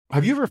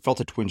Have you ever felt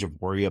a twinge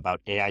of worry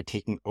about AI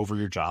taking over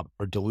your job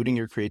or diluting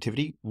your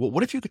creativity? Well,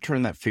 what if you could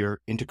turn that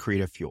fear into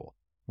creative fuel?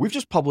 We've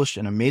just published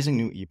an amazing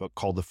new ebook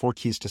called The 4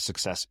 Keys to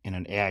Success in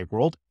an AI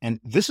World,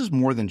 and this is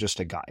more than just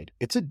a guide.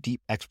 It's a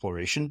deep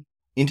exploration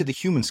into the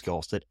human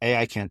skills that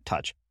AI can't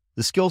touch,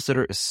 the skills that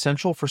are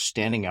essential for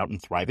standing out and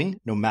thriving,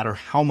 no matter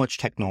how much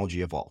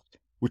technology evolves.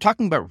 We're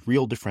talking about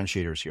real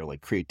differentiators here,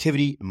 like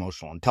creativity,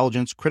 emotional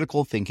intelligence,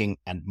 critical thinking,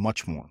 and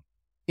much more.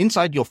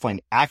 Inside, you'll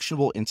find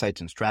actionable insights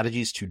and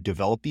strategies to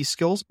develop these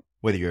skills,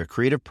 whether you're a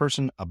creative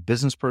person, a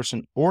business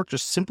person, or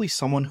just simply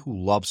someone who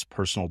loves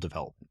personal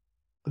development.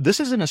 This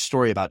isn't a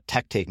story about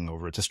tech taking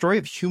over. It's a story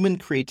of human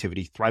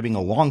creativity thriving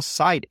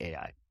alongside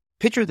AI.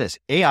 Picture this,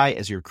 AI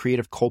as your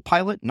creative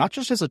co-pilot, not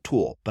just as a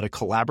tool, but a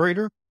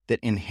collaborator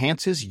that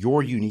enhances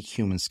your unique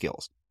human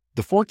skills.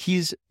 The 4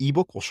 Keys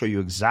ebook will show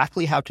you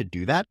exactly how to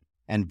do that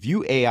and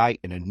view AI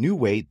in a new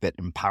way that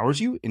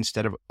empowers you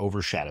instead of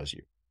overshadows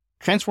you.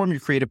 Transform your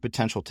creative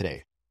potential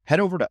today. Head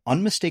over to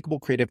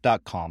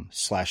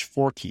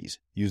unmistakablecreative.com/4keys.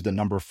 Use the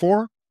number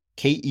 4,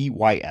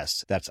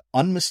 KEYS. That's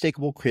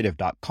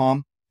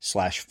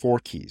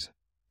unmistakablecreative.com/4keys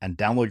and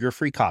download your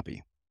free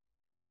copy.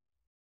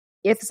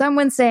 If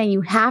someone's saying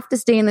you have to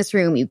stay in this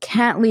room, you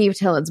can't leave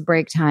till it's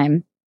break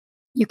time,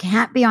 you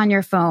can't be on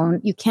your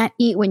phone, you can't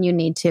eat when you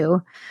need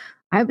to,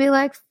 I'd be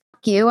like,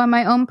 fuck you, I'm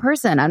my own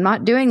person. I'm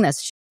not doing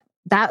this.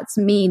 That's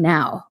me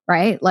now,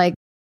 right? Like,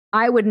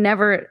 I would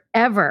never,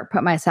 ever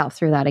put myself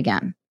through that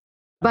again.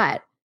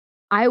 But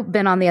I've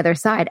been on the other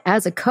side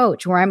as a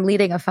coach where I'm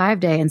leading a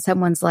 5-day and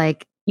someone's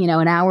like,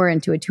 an hour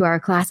into a 2-hour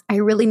class, I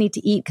really need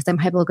to eat because I'm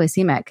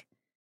hypoglycemic.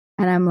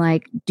 And I'm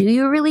like, do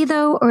you really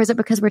though? Or is it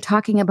because we're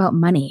talking about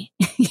money?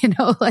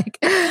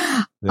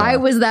 I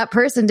was that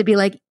person to be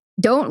like,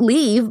 don't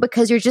leave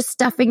because you're just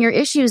stuffing your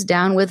issues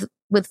down with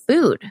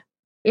food.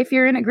 If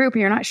you're in a group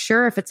and you're not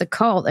sure if it's a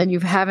cult and you're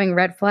having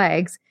red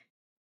flags,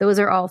 those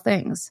are all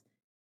things.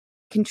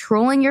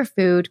 Controlling your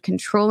food,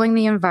 controlling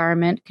the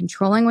environment,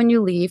 controlling when you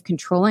leave,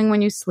 controlling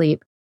when you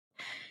sleep,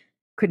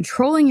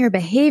 controlling your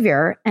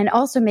behavior, and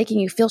also making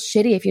you feel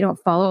shitty if you don't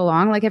follow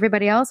along like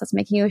everybody else. That's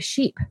making you a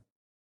sheep.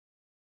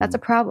 That's a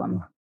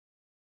problem.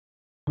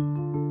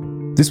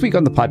 This week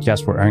on the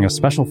podcast, we're airing a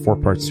special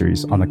 4-part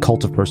series on the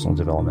cult of personal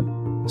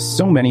development.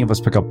 So many of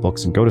us pick up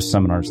books and go to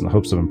seminars in the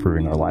hopes of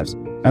improving our lives.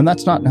 And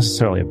that's not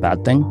necessarily a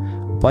bad thing,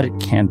 but it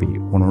can be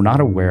when we're not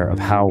aware of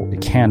how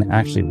it can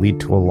actually lead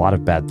to a lot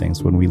of bad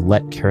things when we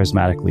let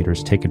charismatic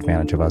leaders take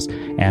advantage of us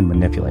and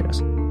manipulate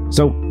us.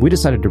 So we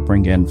decided to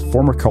bring in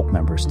former cult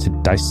members to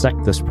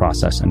dissect this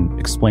process and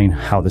explain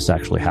how this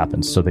actually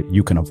happens so that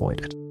you can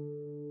avoid it.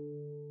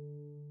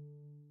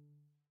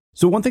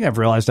 So one thing I've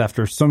realized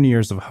after so many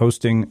years of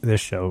hosting this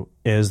show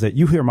is that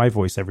you hear my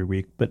voice every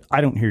week, but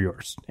I don't hear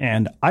yours.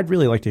 And I'd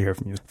really like to hear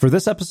from you. For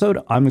this episode,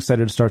 I'm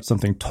excited to start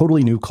something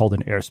totally new called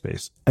an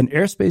Airspace. An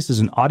Airspace is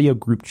an audio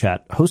group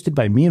chat hosted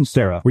by me and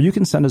Sarah, where you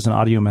can send us an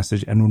audio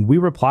message, and when we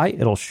reply,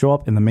 it'll show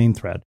up in the main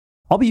thread.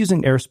 I'll be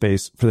using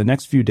Airspace for the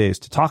next few days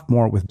to talk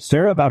more with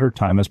Sarah about her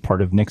time as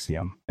part of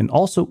NXIVM and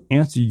also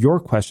answer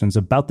your questions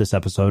about this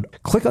episode.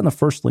 Click on the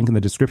first link in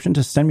the description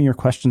to send me your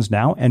questions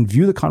now and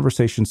view the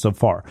conversation so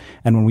far.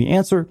 And when we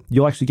answer,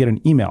 you'll actually get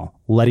an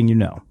email letting you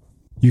know.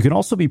 You can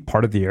also be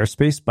part of the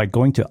Airspace by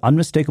going to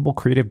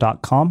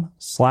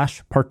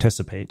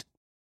unmistakablecreative.com/participate.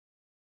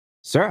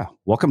 Sarah,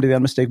 welcome to the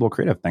Unmistakable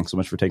Creative. Thanks so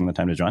much for taking the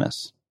time to join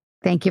us.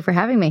 Thank you for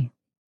having me.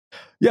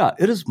 Yeah,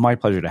 it is my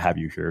pleasure to have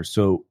you here.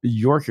 So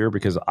you're here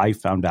because I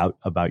found out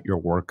about your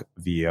work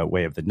via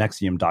way of the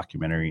NXIVM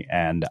documentary,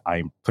 and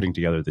I'm putting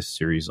together this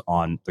series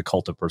on the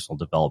cult of personal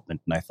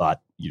development. And I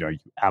thought, you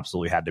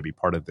absolutely had to be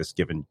part of this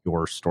given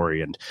your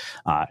story and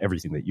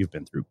everything that you've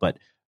been through. But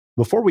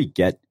before we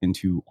get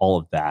into all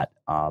of that,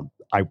 I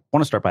want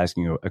to start by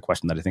asking you a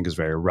question that I think is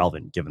very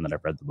relevant given that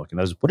I've read the book. And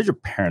that is, what did your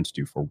parents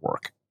do for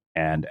work?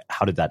 And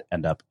how did that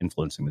end up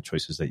influencing the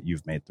choices that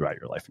you've made throughout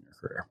your life and your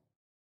career?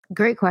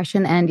 Great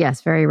question. And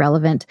yes, very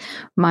relevant.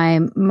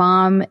 My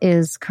mom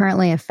is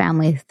currently a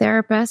family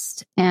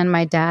therapist, and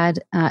my dad,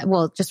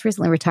 just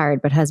recently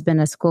retired, but has been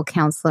a school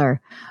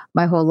counselor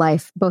my whole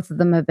life. Both of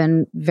them have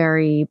been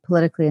very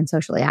politically and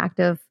socially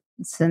active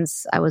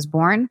since I was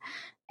born.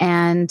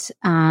 And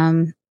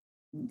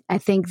I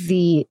think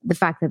the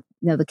fact that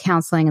the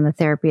counseling and the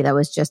therapy, that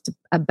was just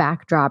a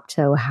backdrop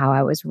to how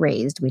I was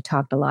raised. We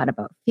talked a lot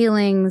about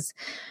feelings.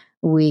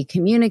 We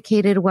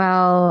communicated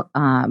well.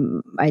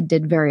 I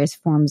did various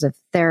forms of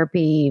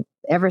therapy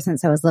ever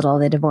since I was little.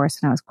 They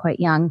divorced when I was quite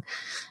young.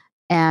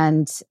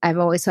 And I've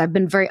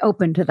been very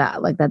open to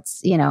that. Like,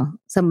 that's,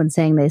 someone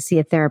saying they see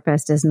a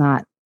therapist is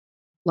not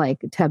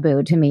like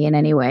taboo to me in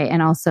any way.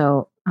 And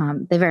also,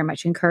 they very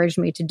much encouraged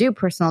me to do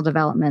personal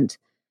development,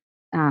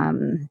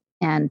 and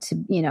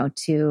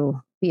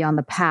to be on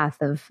the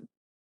path of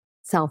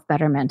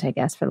self-betterment, I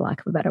guess, for the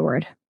lack of a better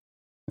word.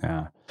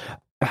 Yeah.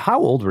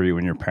 How old were you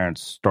when your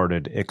parents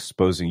started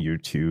exposing you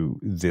to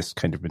this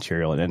kind of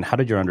material? And how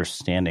did your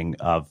understanding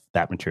of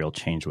that material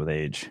change with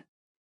age?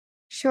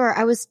 Sure.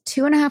 I was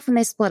 2.5 when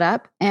they split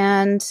up.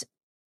 And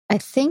I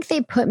think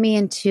they put me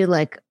into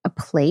like a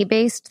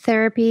play-based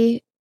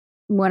therapy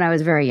when I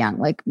was very young,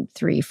 like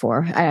 3,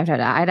 4. I'd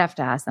have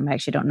to ask them. I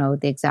actually don't know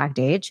the exact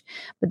age,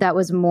 but that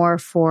was more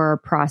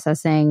for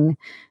processing,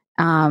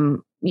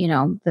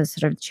 the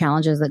sort of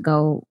challenges that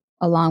go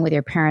along with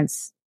your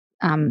parents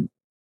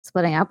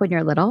splitting up when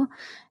you're little.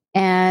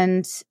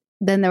 And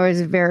then there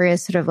was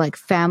various sort of like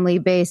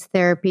family-based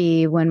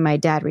therapy when my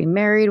dad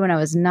remarried when I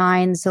was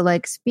 9. So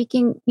like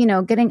speaking,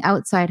 getting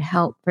outside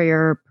help for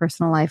your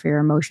personal life or your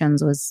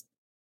emotions was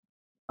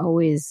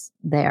always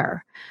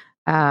there.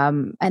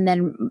 And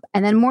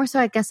then more so,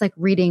 I guess, like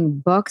reading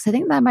books. I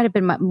think that might have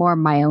been more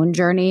my own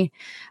journey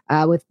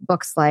with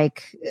books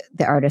like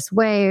The Artist's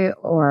Way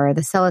or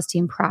The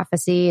Celestine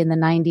Prophecy in the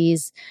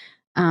 90s.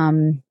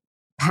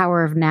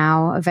 Power of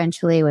Now,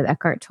 eventually with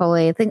Eckhart Tolle.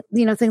 I think,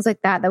 things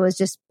like that. That was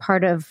just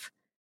part of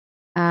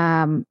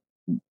I'd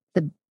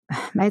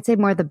say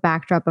more the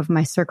backdrop of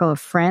my circle of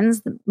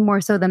friends,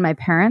 more so than my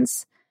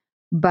parents.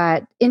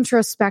 But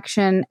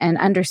introspection and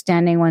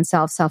understanding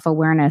oneself,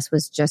 self-awareness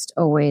was just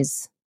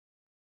always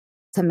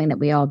something that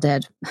we all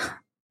did.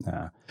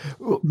 Yeah.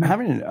 Well,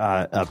 having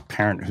a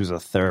parent who's a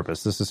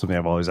therapist, this is something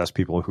I've always asked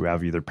people who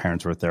have either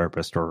parents or a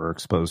therapist or are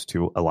exposed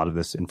to a lot of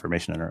this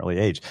information at an early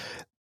age.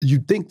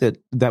 You'd think that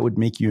that would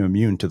make you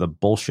immune to the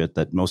bullshit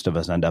that most of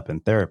us end up in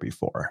therapy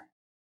for.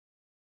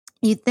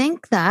 You'd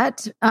think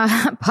that,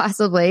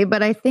 possibly,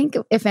 but I think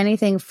if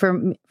anything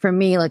for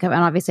me, like, and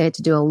obviously I had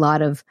to do a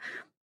lot of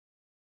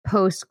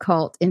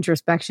post-cult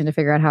introspection to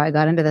figure out how I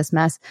got into this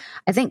mess.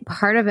 I think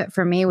part of it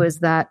for me was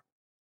that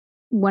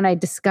when I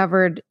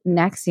discovered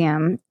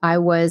NXIVM, I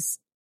was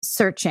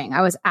searching.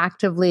 I was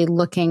actively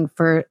looking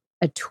for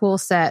a tool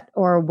set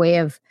or a way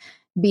of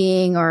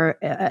being or,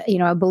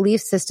 a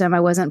belief system. I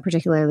wasn't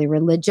particularly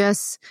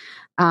religious.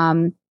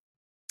 And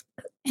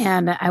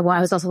I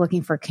was also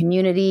looking for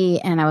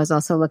community, and I was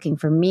also looking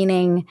for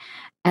meaning.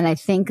 And I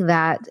think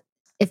that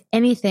if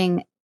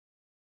anything,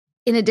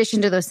 in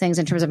addition to those things,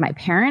 in terms of my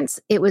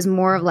parents, it was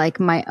more of like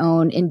my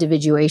own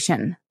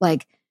individuation.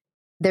 Like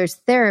there's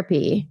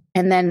therapy,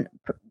 and then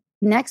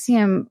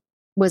NXIVM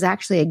was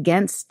actually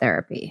against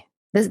therapy.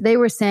 They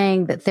were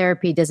saying that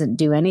therapy doesn't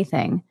do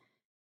anything.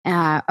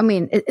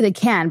 It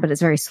can, but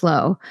it's very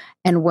slow.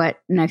 And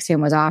what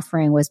NXIVM was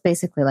offering was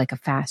basically like a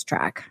fast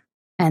track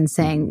and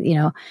saying,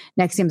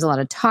 NXIVM's a lot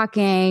of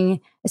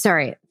talking.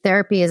 Sorry,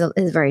 therapy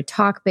is very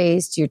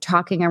talk-based. You're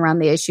talking around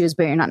the issues,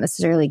 but you're not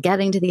necessarily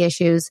getting to the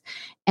issues.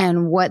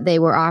 And what they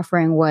were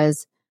offering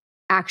was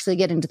actually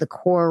getting to the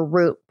core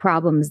root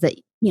problems that,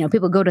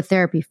 people go to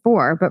therapy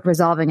for, but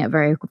resolving it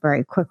very,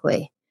 very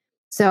quickly.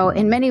 So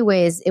in many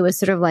ways, it was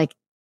sort of like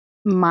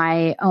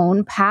my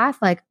own path.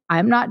 Like,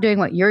 I'm not doing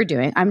what you're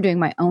doing. I'm doing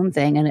my own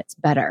thing, and it's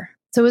better.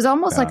 So it was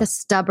almost like a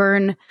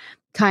stubborn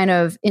kind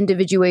of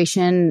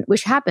individuation,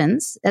 which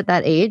happens at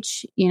that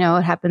age.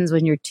 It happens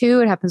when you're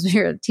 2, it happens when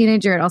you're a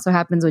teenager. It also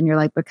happens when you're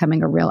like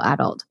becoming a real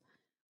adult.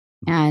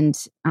 And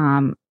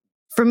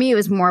for me, it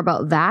was more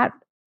about that.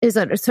 Is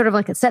that sort of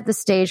like it set the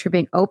stage for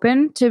being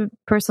open to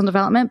personal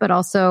development, but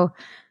also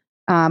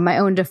my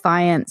own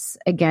defiance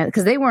again,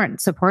 because they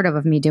weren't supportive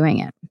of me doing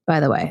it,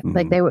 by the way.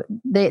 Like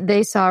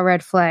they saw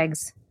red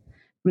flags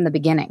from the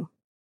beginning,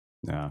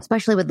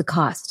 especially with the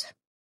cost.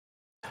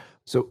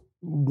 So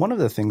one of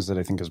the things that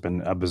I think has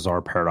been a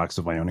bizarre paradox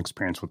of my own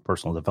experience with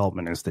personal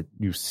development is that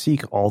you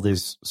seek all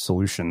these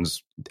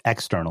solutions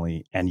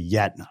externally, and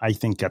yet I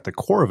think at the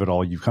core of it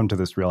all, you come to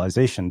this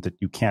realization that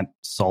you can't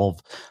solve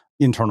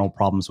internal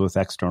problems with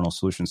external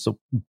solutions. So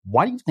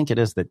why do you think it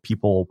is that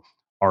people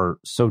are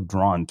so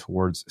drawn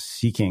towards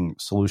seeking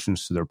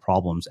solutions to their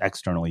problems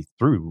externally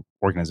through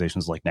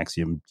organizations like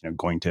NXIVM,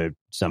 going to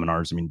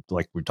seminars? I mean,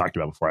 like we talked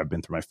about before, I've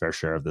been through my fair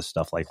share of this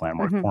stuff like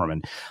Landmark Forum.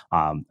 And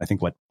I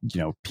think what,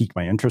 piqued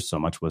my interest so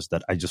much was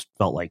that I just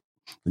felt like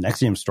the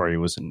NXIVM story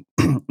was an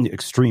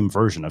extreme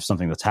version of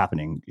something that's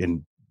happening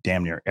in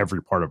damn near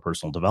every part of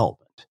personal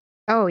development.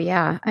 Oh,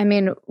 yeah. I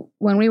mean,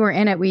 when we were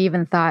in it, we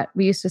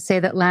used to say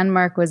that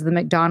Landmark was the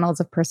McDonald's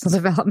of personal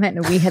development,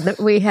 and we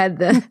had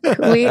the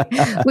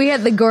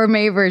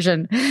gourmet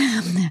version.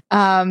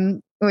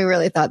 We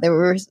really thought they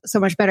were so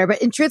much better.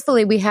 But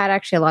truthfully, we had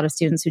actually a lot of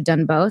students who'd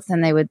done both,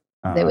 and they would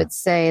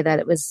say that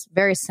it was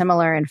very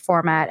similar in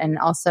format and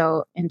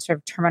also in sort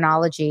of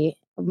terminology.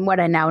 What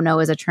I now know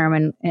is a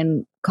term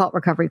in cult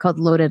recovery called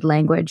loaded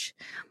language,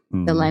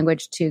 the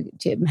language to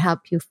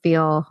help you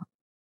feel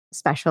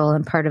special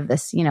and part of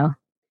this,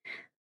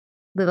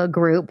 little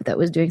group that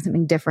was doing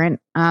something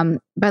different.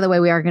 By the way,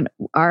 we are going to,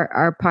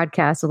 our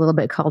podcast, a little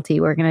bit culty.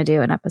 We're going to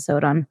do an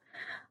episode on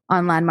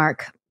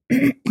Landmark,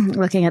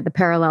 looking at the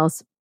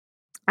parallels.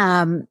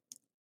 A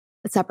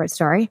separate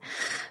story.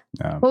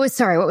 What was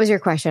your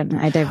question?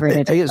 I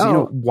diverted. I guess,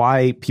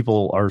 why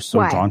people are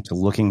so drawn to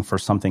looking for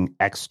something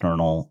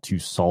external to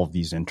solve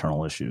these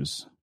internal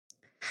issues.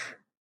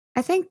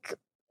 I think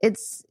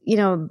it's,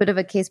 a bit of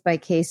a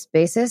case-by-case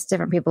basis.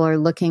 Different people are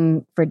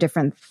looking for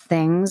different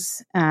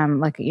things.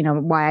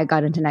 Why I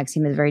got into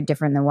NXIVM is very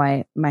different than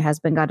why my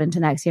husband got into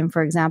NXIVM,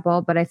 for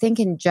example. But I think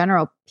in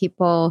general,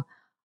 people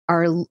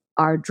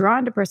are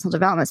drawn to personal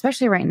development,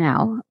 especially right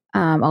now.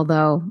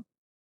 Although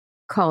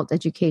cult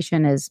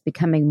education is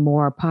becoming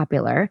more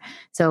popular.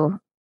 So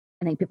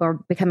I think people are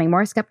becoming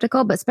more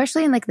skeptical, but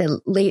especially in like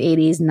the late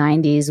 80s,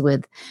 90s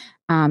with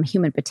the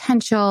human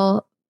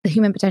potential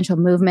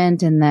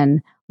movement, and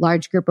then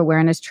large group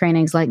awareness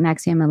trainings like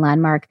NXIVM and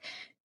Landmark,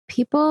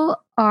 people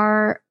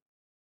are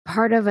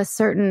part of a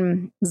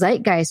certain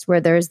zeitgeist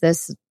where there's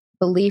this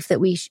belief that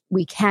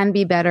we can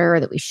be better, or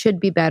that we should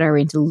be better,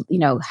 into,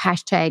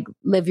 hashtag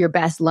live your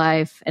best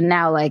life. And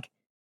now like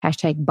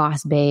hashtag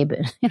boss babe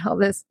and all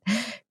this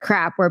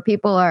crap where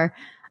people are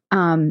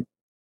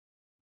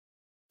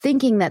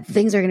thinking that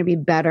things are going to be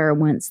better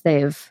once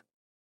they've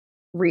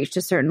reached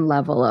a certain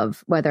level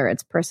of whether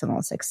it's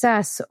personal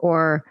success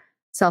or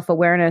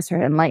self-awareness or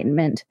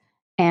enlightenment.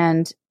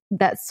 And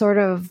that's sort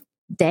of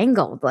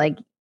dangled like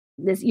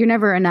this, you're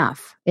never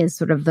enough is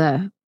sort of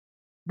the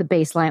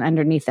baseline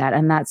underneath that.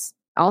 And that's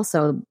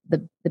also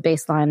the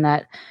baseline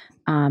that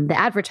the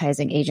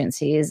advertising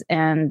agencies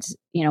and,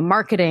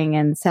 marketing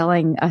and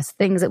selling us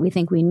things that we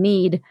think we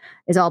need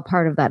is all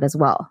part of that as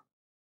well.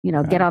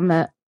 Get on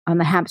the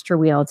hamster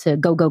wheel to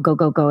go,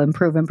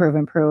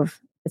 improve,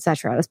 et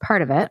cetera. That's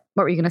part of it.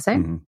 What were you going to say?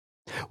 Mm-hmm.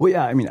 Well,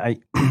 yeah, I mean, I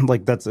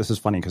like this is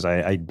funny because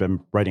I've been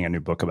writing a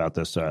new book about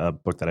this, a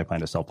book that I plan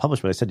to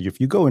self-publish. But I said,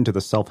 if you go into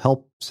the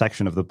self-help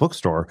section of the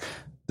bookstore,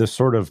 the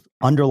sort of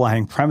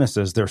underlying premise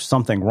is there's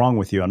something wrong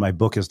with you and my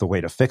book is the way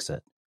to fix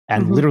it.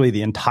 And literally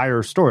the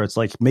entire store, it's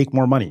like, make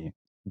more money,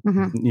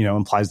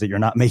 implies that you're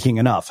not making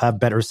enough. Have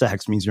better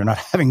sex means you're not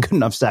having good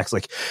enough sex.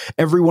 Like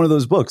every one of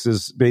those books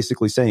is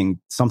basically saying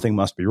something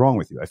must be wrong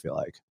with you, I feel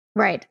like.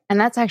 Right. And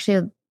that's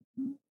actually,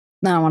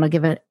 I don't want to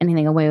give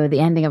anything away with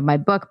the ending of my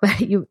book,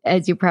 but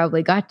as you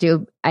probably got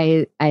to,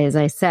 as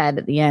I said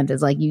at the end,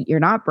 is like, you're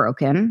not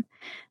broken.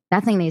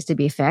 Nothing needs to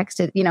be fixed.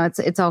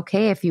 It's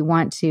okay if you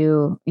want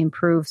to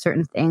improve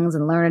certain things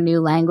and learn a new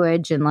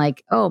language, and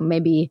like,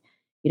 maybe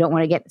you don't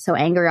want to get so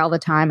angry all the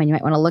time and you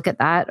might want to look at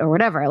that or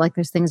whatever. Like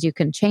there's things you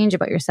can change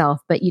about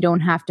yourself, but you don't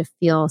have to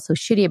feel so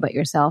shitty about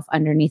yourself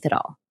underneath it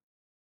all.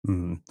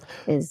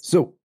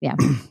 Yeah.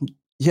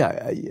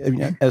 Yeah. I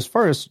mean, as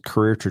far as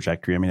career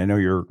trajectory, I mean, I know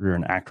you're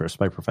an actress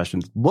by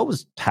profession. What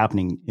was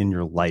happening in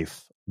your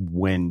life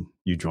when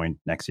you joined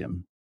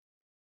NXIVM?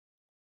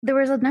 There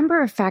was a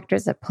number of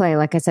factors at play.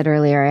 Like I said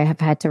earlier, I have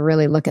had to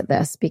really look at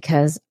this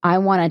because I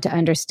wanted to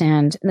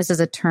understand, and this is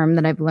a term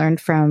that I've learned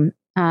from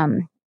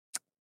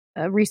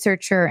a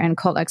researcher and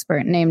cult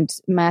expert named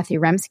Matthew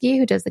Remski,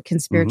 who does the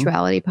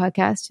Conspirituality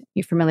podcast.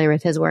 You're familiar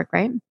with his work,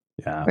 right?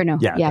 Yeah. Or no?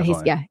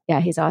 Yeah,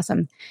 he's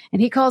awesome.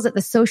 And he calls it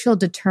the social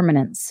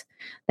determinants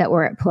that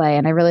were at play.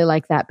 And I really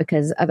like that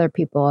because other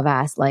people have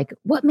asked, like,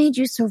 what made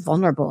you so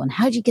vulnerable? And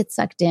how'd you get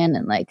sucked in?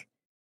 And like,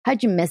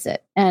 how'd you miss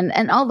it?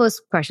 And all those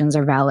questions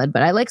are valid.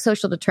 But I like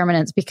social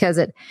determinants because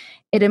it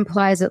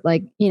implies that,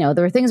 like, there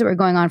were things that were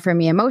going on for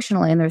me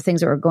emotionally, and there were things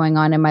that were going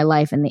on in my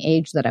life and the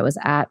age that I was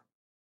at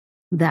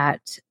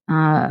that,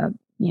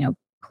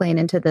 playing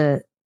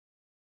into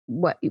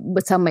what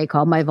some may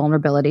call my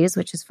vulnerabilities,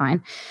 which is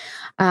fine.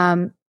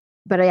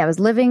 But I was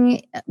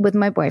living with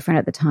my boyfriend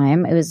at the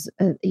time. It was,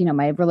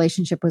 my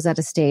relationship was at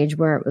a stage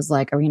where it was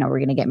like, we're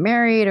going to get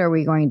married? Or are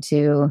we going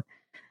to,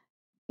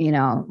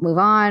 move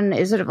on?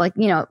 It's sort of like,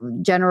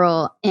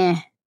 general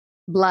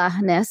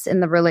blahness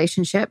in the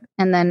relationship.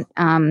 And then,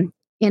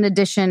 in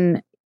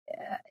addition,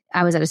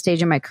 I was at a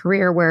stage in my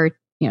career where,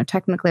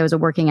 technically I was a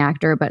working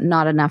actor, but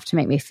not enough to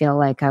make me feel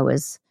like I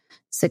was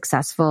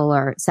successful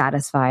or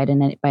satisfied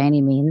by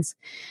any means.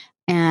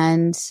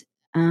 And,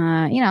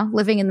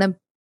 living in the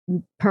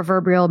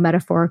proverbial,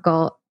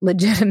 metaphorical,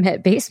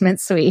 legitimate basement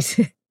suite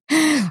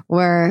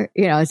where,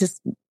 it's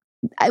just,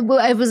 I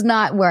was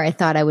not where I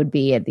thought I would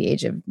be at the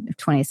age of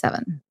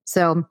 27.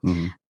 So,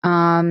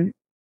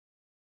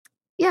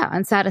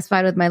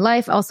 unsatisfied with my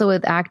life. Also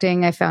with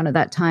acting, I found at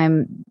that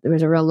time there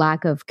was a real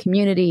lack of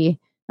community,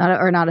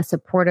 not a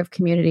supportive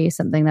community,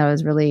 something that I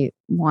was really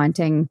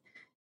wanting.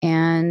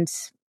 And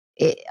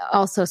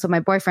so my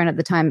boyfriend at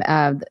the time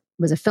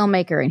was a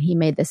filmmaker, and he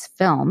made this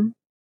film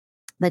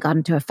that got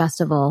into a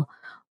festival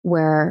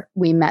where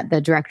we met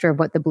the director of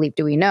What the Bleep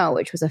Do We Know,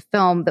 which was a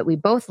film that we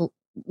both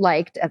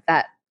liked at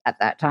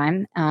that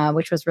time,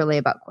 which was really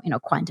about,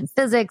 quantum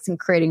physics and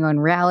creating your own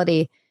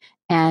reality.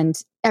 And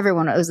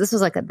this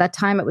was like at that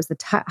time, it was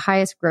the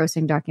highest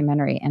grossing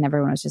documentary, and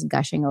everyone was just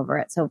gushing over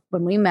it. So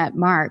when we met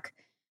Mark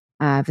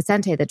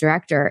Vicente, the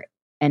director,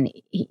 and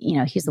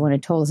he's the one who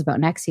told us about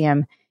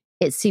NXIVM,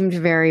 it seemed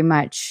very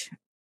much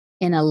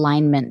in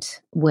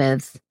alignment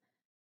with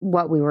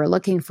what we were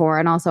looking for.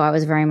 And also I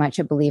was very much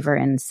a believer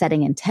in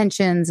setting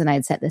intentions, and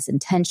I'd set this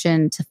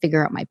intention to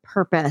figure out my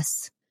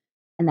purpose.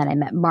 And then I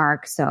met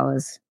Mark. So I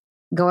was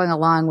going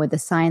along with the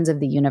signs of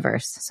the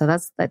universe. So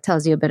that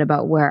tells you a bit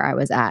about where I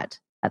was at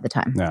the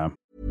time. Yeah.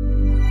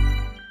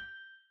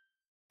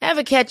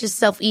 Ever catch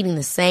yourself eating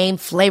the same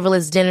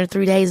flavorless dinner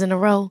 3 days in a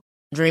row?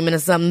 Dreaming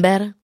of something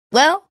better?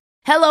 Well,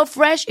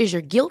 HelloFresh is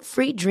your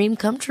guilt-free dream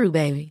come true,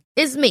 baby.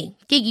 It's me,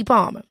 Keke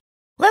Palmer.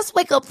 Let's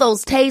wake up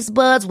those taste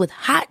buds with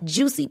hot,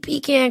 juicy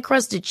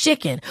pecan-crusted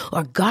chicken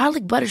or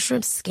garlic butter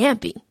shrimp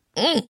scampi.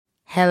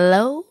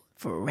 Hello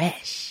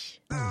Fresh.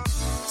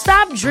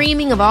 Stop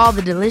dreaming of all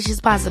the delicious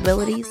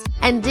possibilities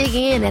and dig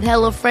in at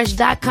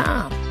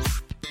HelloFresh.com.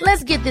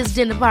 Let's get this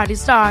dinner party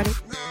started.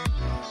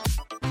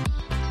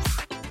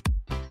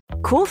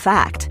 Cool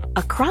fact,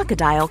 a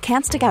crocodile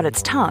can't stick out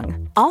its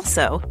tongue.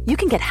 Also, you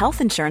can get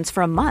health insurance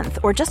for a month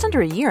or just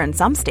under a year in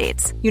some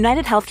states.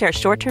 United Healthcare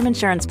short-term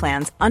insurance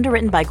plans,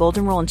 underwritten by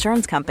Golden Rule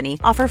Insurance Company,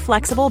 offer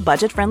flexible,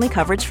 budget-friendly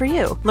coverage for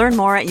you. Learn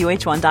more at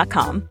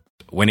UH1.com.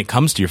 When it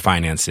comes to your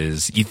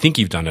finances, you think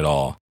you've done it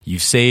all.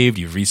 You've saved,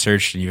 you've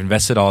researched, and you've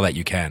invested all that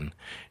you can.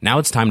 Now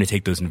it's time to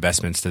take those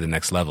investments to the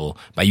next level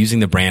by using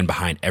the brand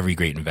behind every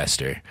great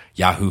investor,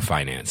 Yahoo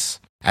Finance.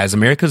 As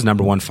America's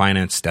 #1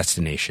 finance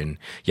destination,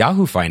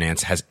 Yahoo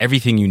Finance has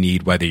everything you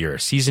need, whether you're a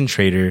seasoned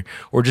trader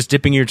or just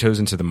dipping your toes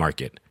into the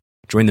market.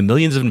 Join the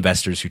millions of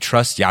investors who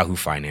trust Yahoo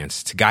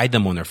Finance to guide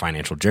them on their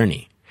financial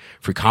journey.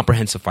 For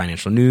comprehensive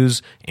financial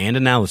news and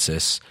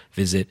analysis,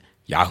 visit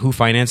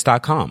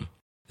yahoofinance.com,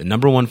 the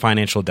 #1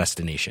 financial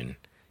destination,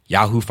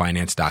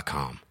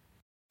 yahoofinance.com.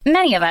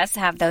 Many of us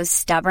have those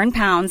stubborn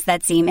pounds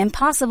that seem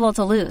impossible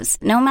to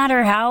lose, no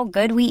matter how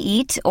good we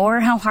eat or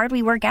how hard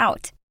we work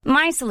out.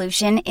 My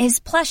solution is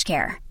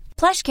PlushCare.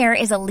 PlushCare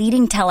is a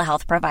leading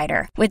telehealth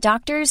provider with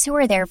doctors who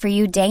are there for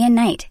you day and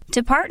night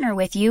to partner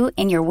with you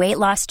in your weight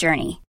loss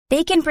journey.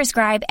 They can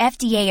prescribe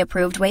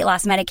FDA-approved weight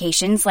loss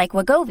medications like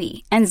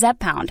Wegovy and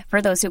Zepbound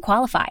for those who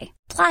qualify.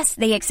 Plus,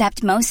 they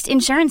accept most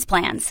insurance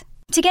plans.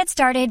 To get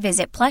started,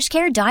 visit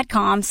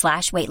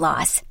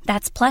plushcare.com/weightloss.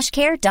 That's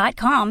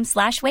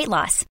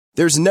plushcare.com/weightloss.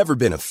 There's never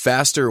been a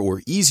faster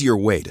or easier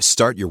way to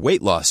start your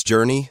weight loss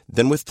journey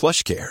than with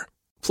PlushCare.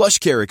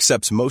 PlushCare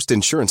accepts most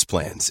insurance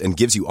plans and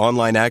gives you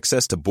online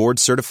access to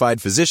board-certified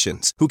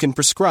physicians who can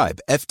prescribe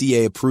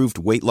FDA-approved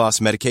weight loss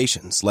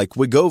medications like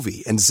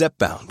Wegovy and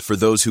Zepbound for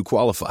those who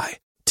qualify.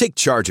 Take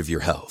charge of your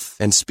health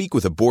and speak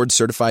with a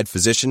board-certified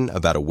physician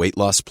about a weight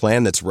loss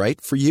plan that's right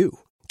for you.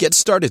 Get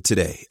started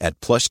today at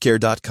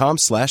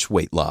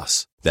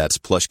plushcare.com/weightloss. That's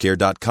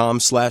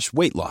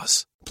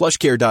plushcare.com/weightloss.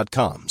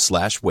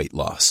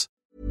 plushcare.com/weightloss.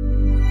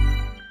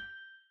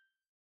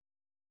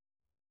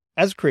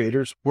 As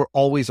creators, we're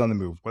always on the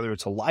move. Whether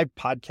it's a live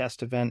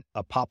podcast event,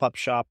 a pop-up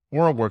shop,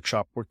 or a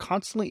workshop, we're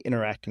constantly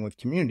interacting with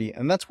community,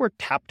 and that's where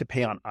Tap to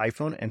Pay on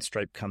iPhone and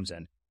Stripe comes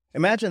in.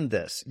 Imagine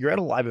this. You're at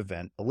a live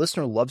event, a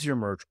listener loves your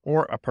merch,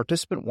 or a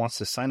participant wants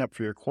to sign up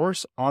for your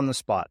course on the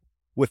spot.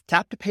 With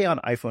Tap to Pay on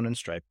iPhone and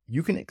Stripe,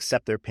 you can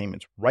accept their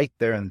payments right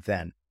there and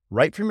then,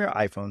 right from your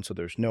iPhone, so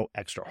there's no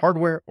extra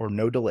hardware or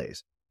no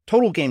delays.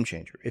 Total game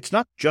changer. It's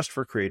not just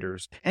for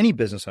creators. Any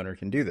business owner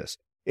can do this.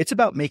 It's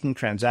about making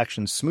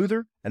transactions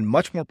smoother and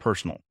much more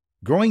personal,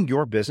 growing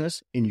your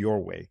business in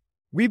your way.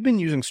 We've been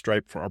using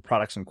Stripe for our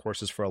products and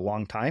courses for a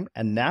long time,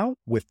 and now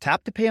with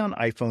Tap to Pay on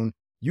iPhone,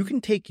 you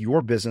can take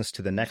your business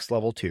to the next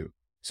level too.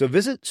 So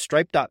visit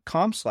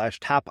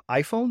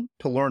stripe.com/tapiphone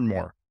to learn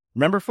more.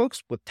 Remember,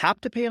 folks, with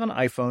Tap to Pay on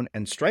iPhone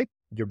and Stripe,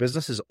 your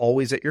business is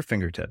always at your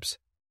fingertips.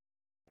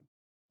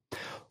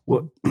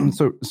 Well,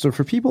 so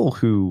for people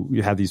who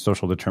have these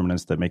social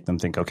determinants that make them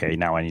think, okay,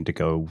 now I need to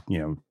go,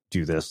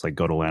 do this, like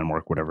go to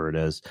Landmark, whatever it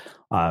is.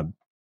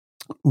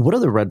 What are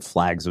the red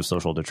flags of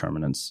social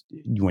determinants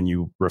when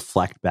you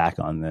reflect back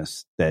on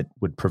this that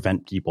would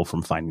prevent people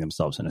from finding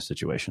themselves in a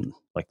situation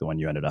like the one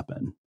you ended up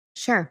in?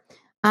 Sure.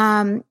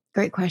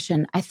 Great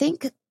question. I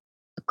think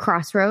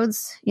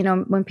crossroads,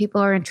 when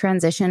people are in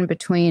transition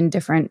between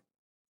different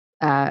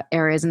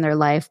areas in their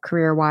life,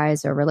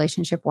 career-wise or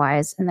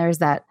relationship-wise, and there's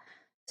that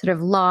sort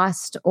of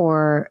lost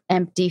or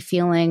empty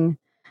feeling.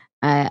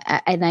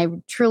 And I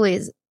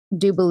truly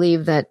do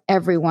believe that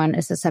everyone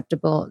is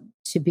susceptible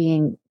to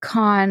being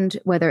conned,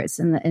 whether it's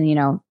in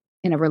a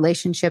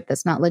relationship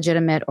that's not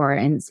legitimate or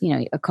in,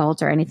 a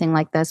cult or anything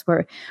like this,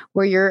 where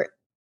you're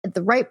at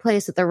the right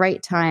place at the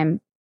right time,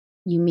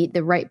 you meet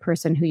the right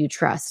person who you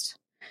trust.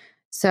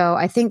 So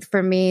I think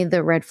for me,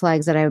 the red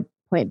flags that I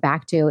point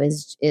back to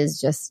is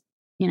just,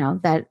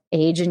 that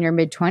age in your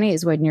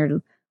mid-20s when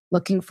you're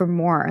looking for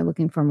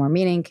more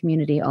meaning,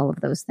 community, all of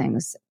those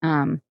things.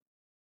 And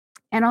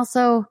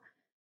also,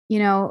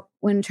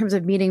 when in terms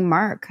of meeting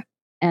Mark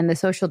and the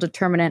social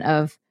determinant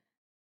of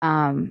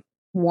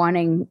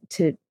wanting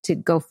to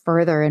go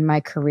further in my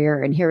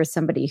career. And here was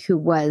somebody who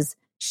was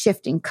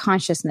shifting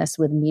consciousness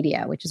with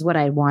media, which is what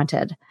I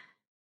wanted.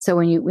 So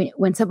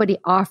when somebody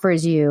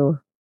offers you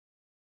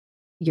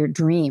your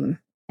dream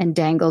and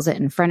dangles it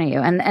in front of you,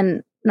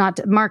 and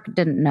Mark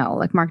didn't know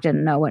what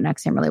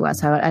NXIVM really was.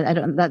 So I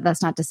don't.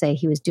 That's not to say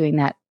he was doing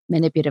that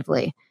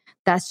manipulatively.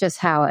 That's just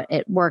how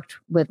it worked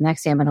with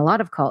NXIVM and a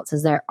lot of cults.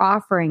 Is they're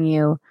offering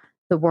you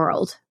the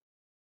world,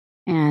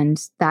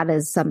 and that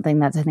is something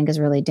that I think is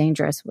really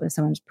dangerous. When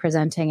someone's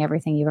presenting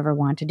everything you've ever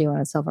wanted to do on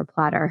a silver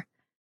platter,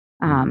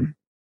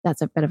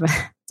 that's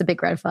it's a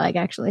big red flag,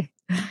 actually.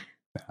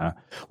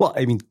 Well,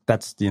 I mean,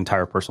 that's the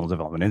entire personal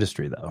development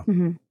industry, though.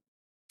 Mm-hmm.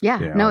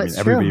 Yeah, it's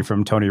everybody true.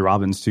 From Tony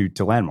Robbins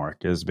to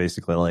Landmark is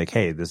basically like,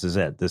 hey, this is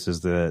it. This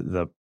is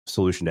the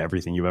solution to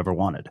everything you ever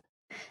wanted.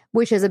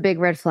 Which is a big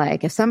red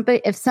flag. If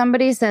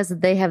somebody says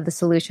that they have the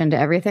solution to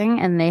everything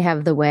and they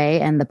have the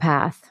way and the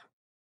path,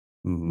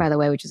 by the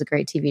way, which is a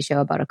great TV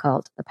show about a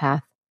cult, The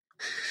Path.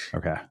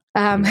 Okay.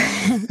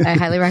 I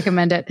highly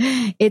recommend it.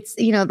 It's,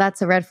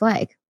 that's a red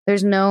flag.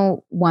 There's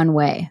no one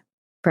way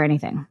for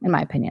anything, in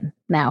my opinion,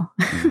 now.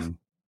 Mm-hmm.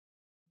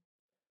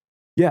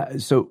 Yeah.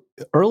 So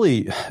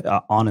early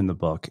on in the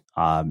book,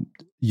 one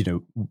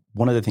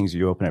of the things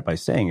you open it by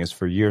saying is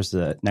for years,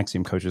 the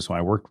NXIVM coaches who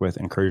I worked with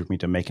encouraged me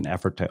to make an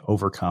effort to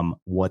overcome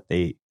what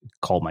they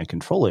call my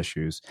control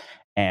issues.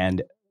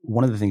 And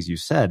one of the things you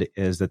said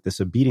is that this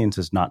obedience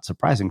is not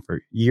surprising.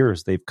 For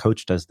years, they've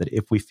coached us that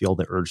if we feel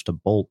the urge to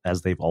bolt,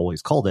 as they've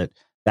always called it,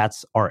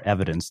 that's our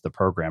evidence the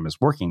program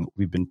is working.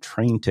 We've been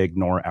trained to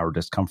ignore our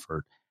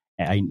discomfort.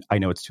 And I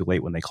know it's too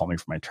late when they call me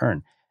for my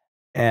turn.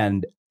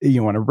 And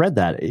when I read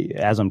that,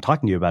 as I'm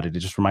talking to you about it, it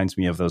just reminds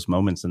me of those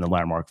moments in the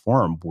Landmark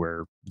Forum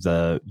where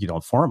the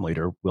forum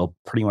leader will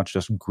pretty much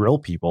just grill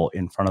people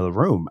in front of the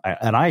room.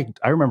 I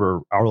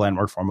remember our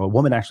Landmark Forum, a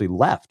woman actually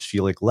left. She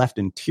left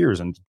in tears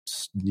and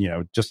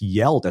just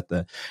yelled at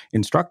the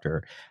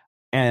instructor.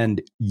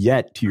 And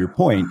yet, to your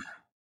point,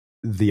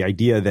 the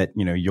idea that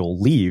you'll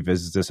leave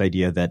is this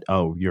idea that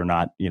you're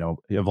not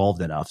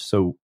evolved enough.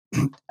 So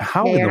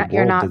how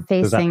you're not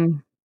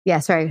facing. Yeah,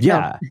 sorry.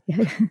 Yeah.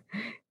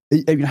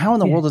 I mean, how in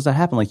the world does that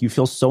happen? You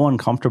feel so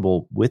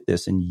uncomfortable with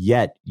this, and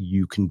yet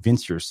you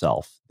convince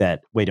yourself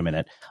that, wait a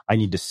minute, I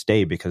need to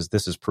stay because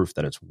this is proof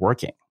that it's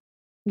working.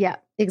 Yeah,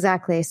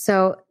 exactly.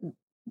 So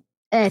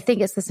I think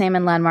it's the same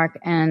in Landmark,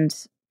 and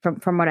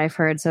from what I've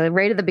heard. So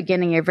right at the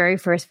beginning, your very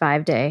first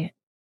 5-day,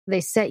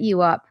 they set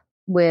you up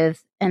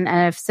with, and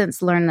I've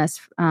since learned this,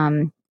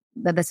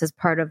 that this is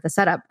part of the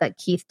setup that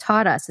Keith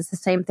taught us. It's the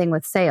same thing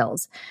with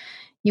sales.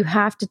 You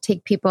have to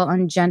take people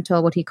on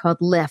gentle, what he called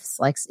lifts.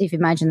 Like if you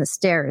imagine the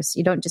stairs,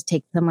 you don't just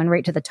take someone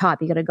right to the top.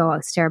 You got to go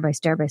out stair by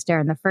stair by stair.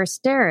 And the first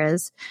stair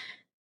is,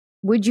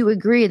 would you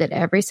agree that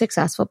every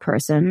successful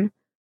person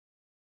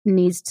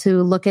needs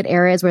to look at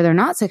areas where they're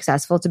not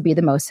successful to be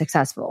the most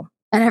successful?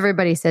 And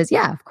everybody says,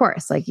 yeah, of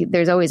course.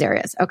 There's always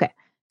areas. Okay.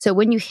 So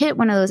when you hit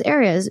one of those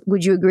areas,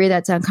 would you agree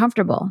that's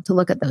uncomfortable to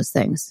look at those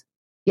things?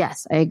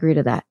 Yes, I agree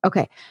to that.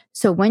 Okay.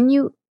 So when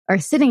you are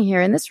sitting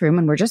here in this room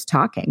and we're just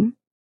talking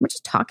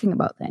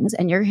about things,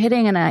 and you're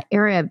hitting in an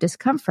area of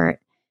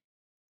discomfort,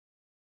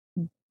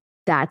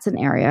 that's an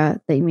area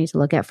that you need to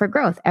look at for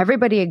growth.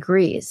 Everybody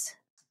agrees.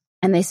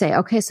 And they say,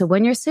 okay, so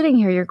when you're sitting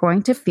here, we're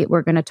going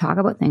to talk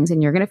about things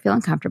and you're going to feel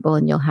uncomfortable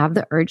and you'll have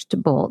the urge to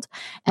bolt.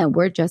 And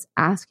we're just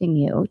asking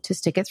you to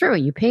stick it through.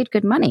 You paid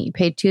good money. You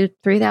paid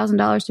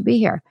 $2,000-$3,000 to be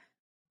here.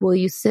 Will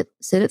you sit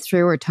it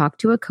through or talk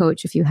to a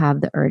coach if you have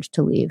the urge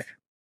to leave?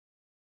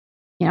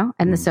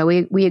 And so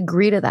we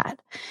agree to that.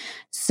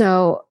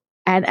 So,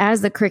 and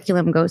as the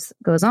curriculum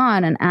goes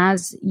on, and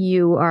as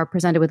you are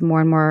presented with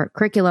more and more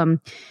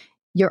curriculum,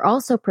 you're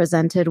also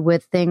presented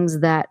with things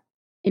that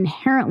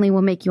inherently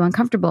will make you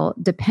uncomfortable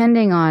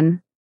depending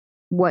on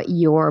what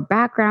your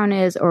background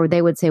is, or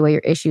they would say what your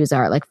issues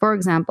are. Like, for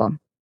example,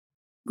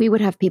 we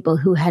would have people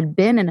who had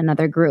been in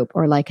another group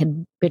or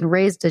had been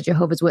raised a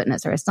Jehovah's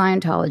Witness or a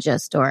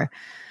Scientologist or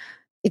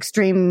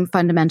extreme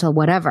fundamental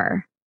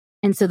whatever.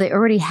 And so they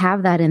already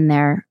have that in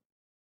their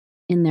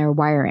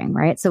wiring,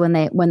 right? So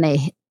when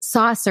they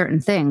saw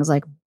certain things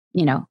like,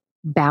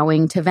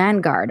 bowing to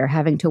Vanguard or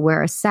having to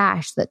wear a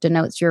sash that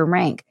denotes your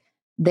rank,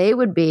 they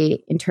would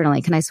be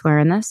internally, can I swear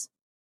in this?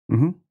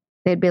 Mm-hmm.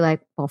 They'd be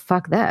like, well,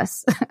 fuck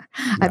this.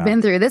 I've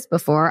been through this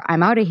before.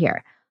 I'm out of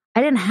here.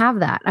 I didn't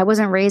have that. I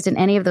wasn't raised in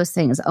any of those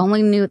things. The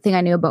only new thing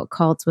I knew about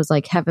cults was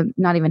heaven,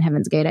 not even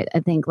Heaven's Gate. I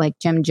think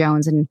Jim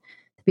Jones and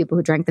the people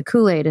who drank the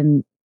Kool-Aid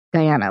in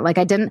Guyana.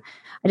 I didn't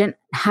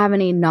have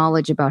any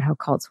knowledge about how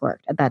cults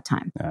worked at that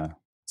time. Yeah.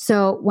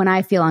 So when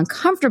I feel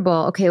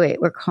uncomfortable, okay, wait,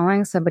 we're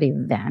calling somebody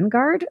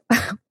Vanguard?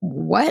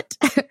 What?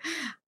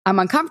 I'm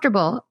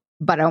uncomfortable,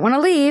 but I don't want to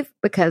leave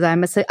because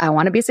I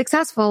want to be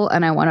successful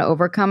and I want to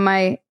overcome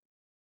my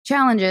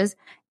challenges.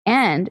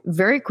 And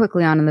very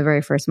quickly on in the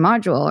very first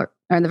module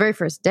or in the very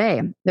first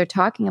day, they're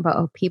talking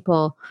about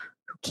people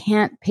who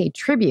can't pay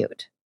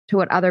tribute to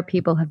what other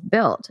people have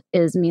built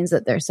means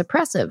that they're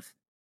suppressive.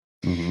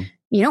 Mm-hmm.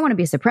 You don't want to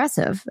be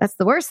suppressive. That's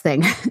the worst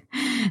thing.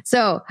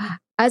 So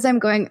as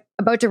I'm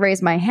about to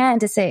raise my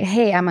hand to say,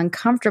 hey, I'm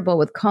uncomfortable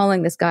with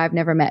calling this guy I've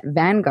never met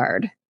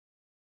Vanguard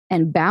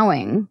and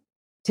bowing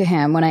to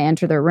him when I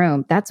enter the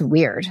room, that's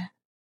weird.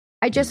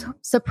 I just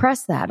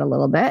suppress that a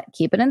little bit,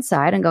 keep it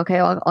inside and go, okay,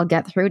 I'll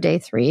get through day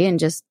 3 and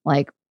just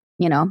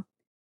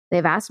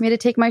they've asked me to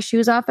take my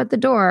shoes off at the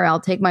door. I'll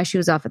take my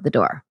shoes off at the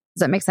door.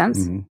 Does that make sense?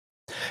 Mm-hmm.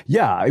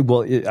 Yeah. I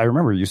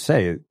remember you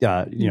say,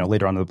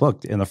 later on in the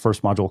book, in the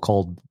first module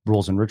called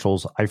Rules and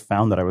Rituals, I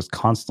found that I was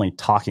constantly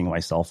talking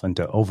myself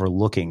into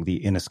overlooking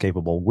the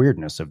inescapable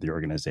weirdness of the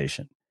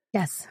organization.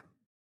 Yes.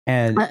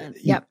 And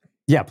yep.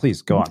 Yeah,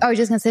 please go on. I was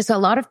just going to say, so a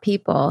lot of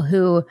people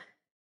who,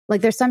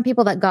 there's some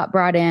people that got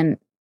brought in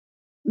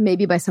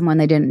maybe by someone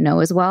they didn't know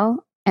as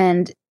well.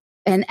 And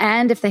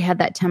if they had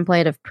that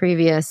template of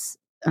previous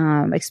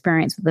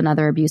experience with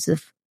another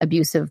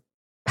abusive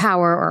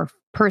power or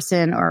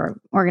person or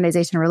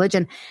organization or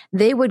religion,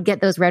 they would get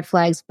those red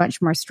flags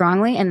much more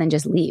strongly and then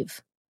just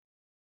leave.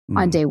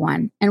 on day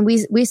one. And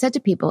we said to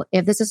people,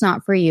 if this is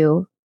not for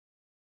you,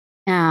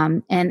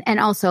 and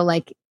also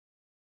like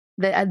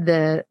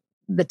the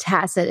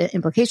tacit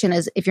implication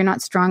is if you're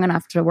not strong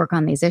enough to work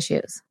on these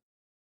issues,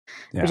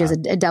 which is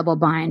a double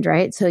bind,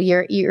 right? So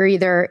you're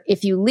either,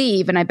 if you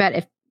leave, and I bet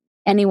if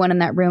anyone in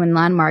that room in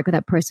Landmark,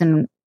 that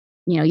person,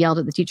 yelled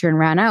at the teacher and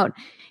ran out,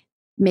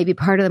 maybe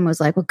part of them was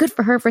like, well, good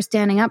for her for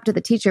standing up to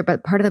the teacher.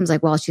 But part of them was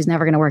like, well, she's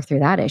never going to work through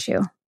that issue.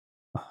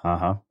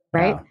 Right.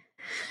 Yeah.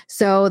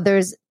 So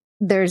there's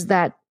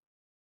that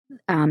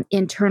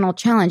internal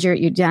challenge.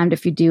 You're damned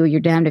if you do, you're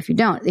damned if you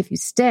don't. If you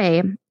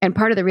stay, and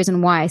part of the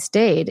reason why I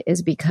stayed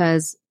is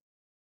because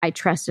I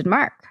trusted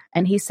Mark.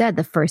 And he said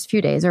the first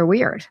few days are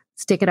weird.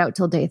 Stick it out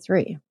till day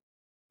 3,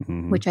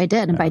 which I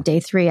did. And by day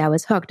 3, I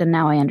was hooked. And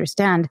now I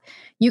understand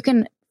you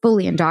can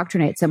fully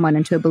indoctrinate someone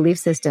into a belief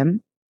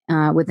system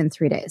within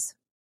 3 days.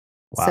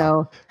 Wow.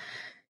 So,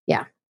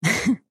 yeah.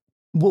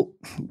 Well,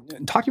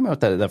 talking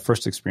about that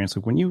first experience,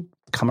 like when you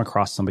come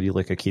across somebody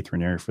like a Keith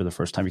Raniere for the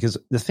first time, because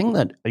the thing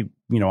that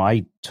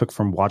I took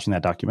from watching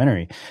that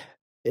documentary,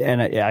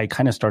 and I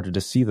kind of started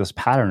to see this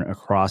pattern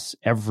across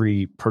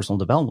every personal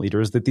development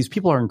leader, is that these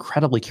people are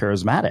incredibly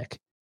charismatic.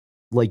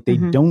 Like they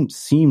don't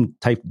seem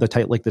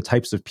the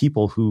types of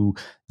people who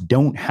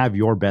don't have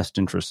your best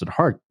interest at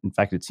heart. In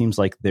fact, it seems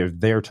like they're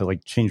there to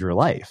like change your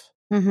life.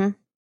 Mm-hmm.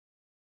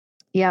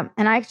 Yeah,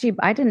 and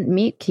I didn't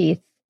meet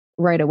Keith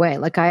right away.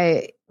 Like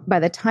by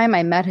the time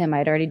I met him,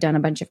 I'd already done a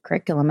bunch of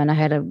curriculum, and I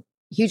had a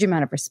huge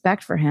amount of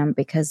respect for him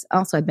because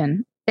also I've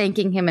been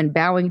thanking him and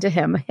bowing to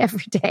him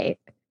every day.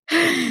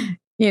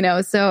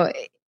 So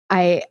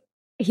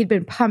he'd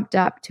been pumped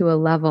up to a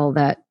level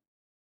that,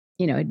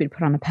 he'd been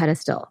put on a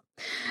pedestal.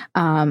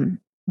 And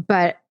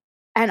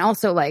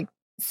also like,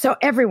 so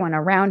everyone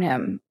around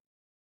him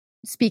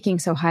speaking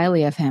so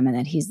highly of him and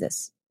that he's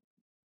this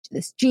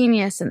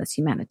genius and this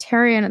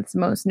humanitarian and this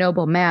most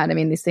noble man. I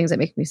mean, these things that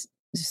make me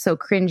so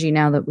cringy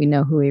now that we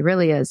know who he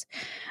really is.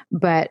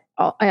 But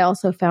I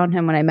also found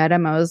him when I met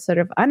him, I was sort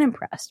of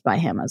unimpressed by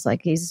him. I was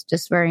like, he's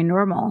just very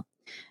normal.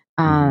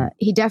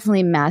 He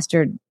definitely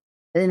mastered,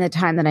 in the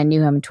time that I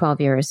knew him,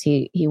 12 years,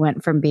 he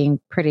went from being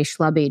pretty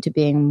schlubby to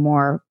being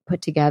more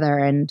put together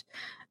and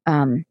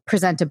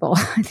presentable.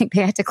 I think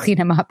they had to clean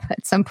him up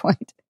at some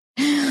point.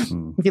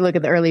 If you look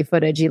at the early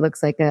footage, he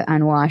looks like an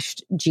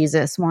unwashed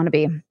Jesus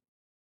wannabe.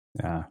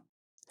 Yeah.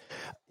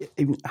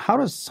 How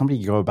does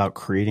somebody go about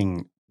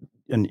creating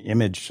an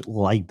image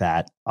like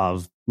that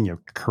of,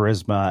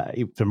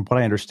 charisma? From what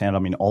I understand, I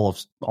mean,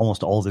 almost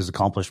all of his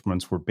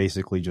accomplishments were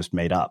basically just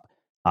made up.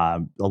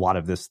 A lot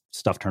of this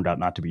stuff turned out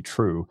not to be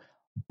true.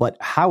 But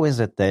how is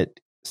it that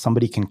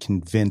somebody can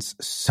convince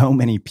so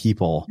many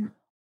people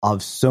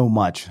of so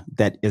much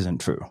that isn't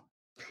true?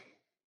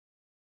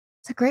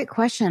 It's a great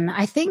question.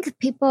 I think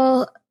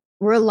people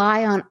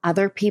rely on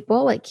other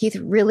people. Like Keith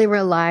really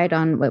relied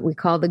on what we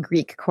call the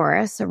Greek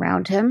chorus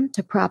around him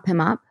to prop him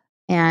up.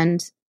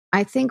 And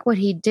I think what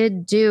he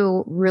did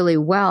do really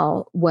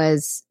well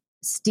was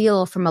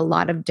steal from a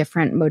lot of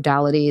different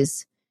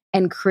modalities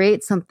and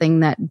create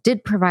something that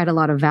did provide a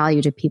lot of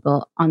value to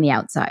people on the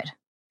outside.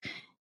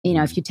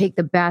 If you take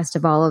the best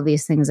of all of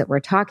these things that we're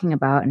talking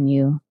about and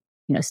you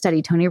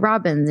study Tony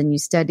Robbins and you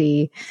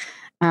study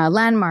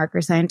Landmark or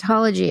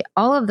Scientology,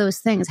 all of those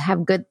things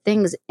have good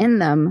things in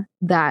them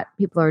that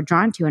people are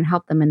drawn to and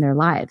help them in their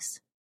lives,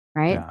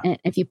 right? Yeah. And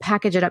if you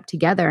package it up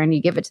together and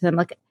you give it to them,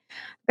 look,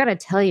 I've got to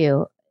tell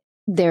you,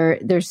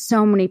 there's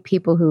so many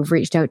people who've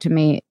reached out to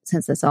me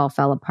since this all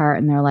fell apart,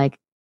 and they're like,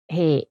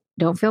 hey,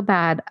 don't feel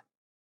bad.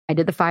 I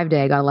did the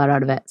 5-day, I got a lot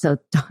out of it. So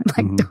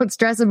don't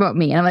stress about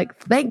me. And I'm like,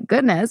 thank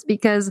goodness,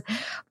 because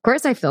of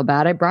course I feel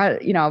bad. I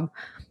brought, I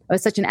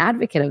was such an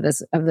advocate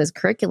of this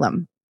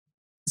curriculum.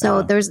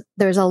 So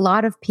there's a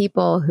lot of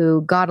people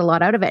who got a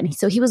lot out of it. And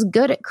so he was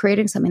good at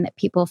creating something that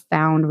people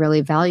found really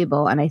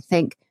valuable. And I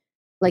think,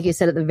 like you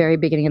said at the very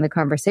beginning of the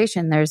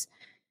conversation, there's,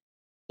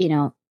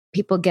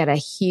 people get a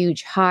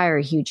huge high or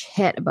a huge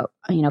hit about,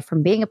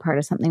 from being a part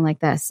of something like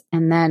this.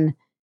 And then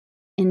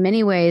in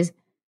many ways,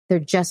 they're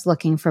just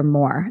looking for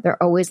more.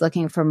 They're always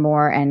looking for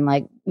more. And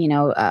like,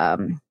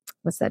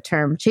 what's that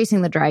term?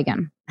 Chasing the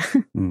dragon.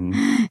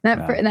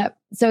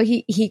 So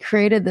he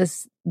created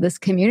this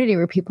community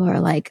where people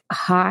are like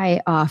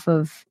high off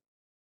of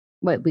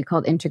what we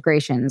called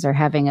integrations or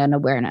having an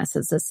awareness.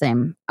 It's the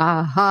same.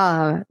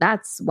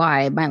 That's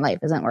why my life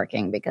isn't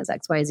working because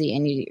X, Y, Z.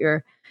 And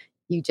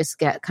you just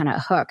get kind of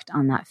hooked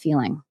on that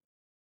feeling.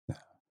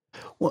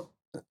 Well,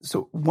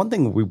 so one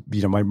thing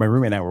my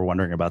roommate and I were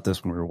wondering about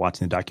this when we were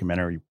watching the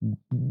documentary,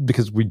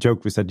 because we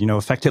joked, we said,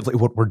 effectively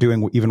what we're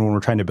doing, even when we're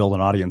trying to build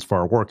an audience for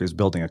our work, is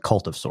building a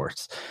cult of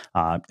sorts.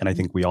 And I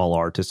think we all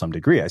are to some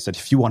degree. I said,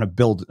 if you want to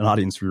build an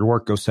audience for your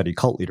work, go study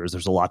cult leaders.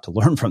 There's a lot to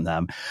learn from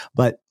them.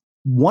 But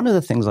one of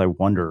the things I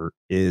wonder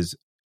is,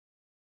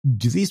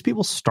 do these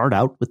people start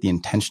out with the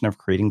intention of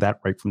creating that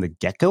right from the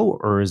get-go?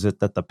 Or is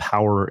it that the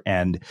power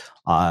and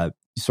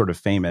sort of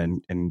fame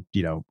and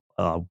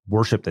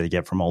worship that they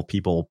get from all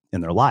people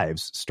in their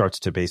lives starts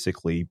to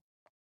basically,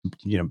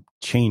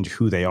 change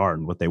who they are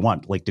and what they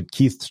want? Like, did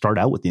Keith start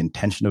out with the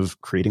intention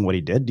of creating what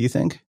he did, do you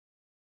think?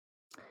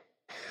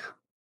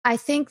 I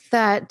think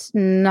that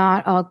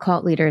not all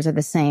cult leaders are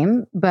the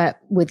same, but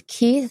with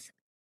Keith,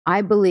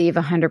 I believe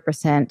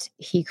 100%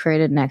 he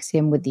created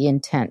NXIVM with the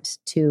intent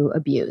to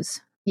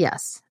abuse.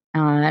 Yes.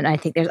 And I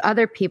think there's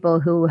other people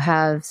who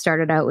have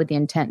started out with the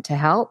intent to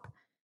help.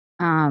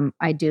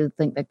 I do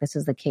think that this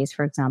is the case,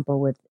 for example,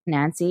 with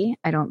Nancy.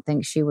 I don't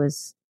think she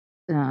was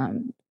a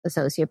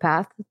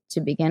sociopath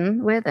to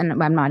begin with,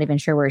 and I'm not even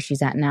sure where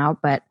she's at now,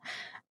 but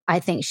I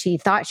think she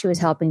thought she was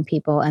helping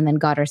people and then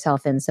got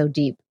herself in so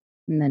deep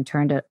and then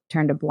turned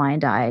a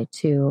blind eye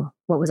to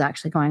what was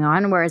actually going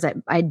on. Whereas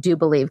I do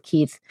believe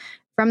Keith,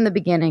 from the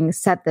beginning,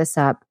 set this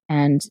up,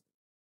 and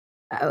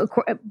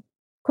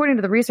according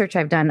to the research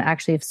I've done,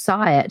 actually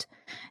saw it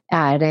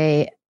at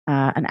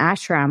an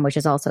ashram, which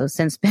has also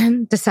since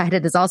been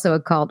decided is also a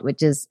cult,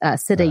 which is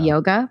Siddha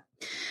Yoga.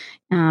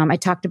 I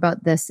talked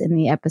about this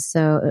in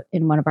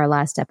one of our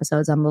last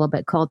episodes on A Little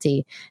Bit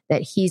Culty,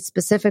 that he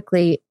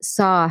specifically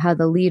saw how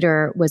the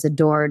leader was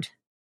adored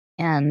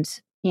and,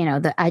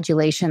 the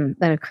adulation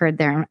that occurred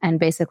there, and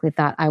basically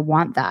thought, I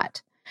want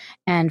that,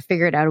 and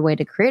figured out a way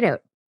to create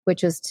it,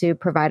 which was to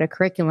provide a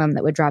curriculum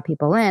that would draw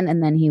people in.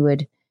 And then he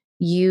would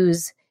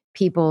use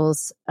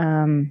people's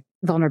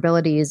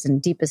vulnerabilities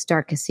and deepest,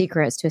 darkest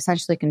secrets to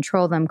essentially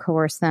control them,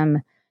 coerce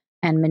them,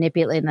 and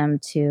manipulate them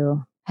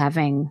to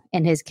having,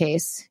 in his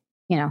case,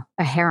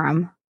 a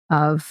harem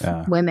of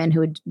women who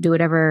would do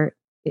whatever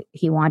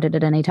he wanted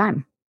at any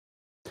time.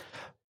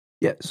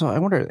 Yeah. So I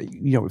wonder,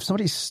 if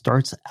somebody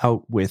starts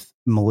out with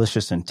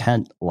malicious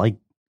intent like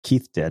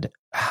Keith did,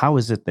 how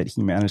is it that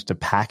he managed to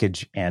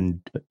package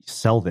and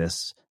sell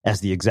this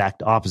as the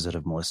exact opposite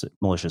of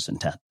malicious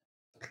intent?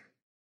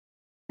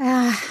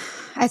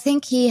 I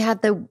think he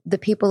had the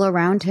people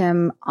around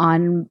him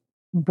on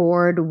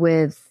board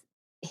with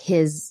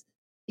his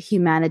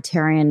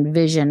humanitarian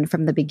vision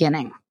from the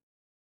beginning.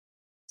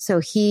 So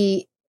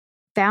he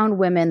found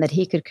women that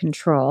he could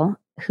control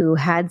who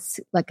had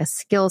like a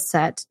skill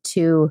set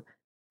to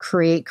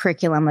create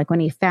curriculum. Like when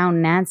he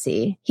found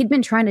Nancy, he'd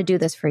been trying to do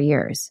this for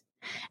years.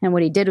 And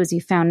what he did was he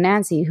found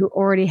Nancy, who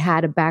already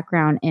had a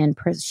background in,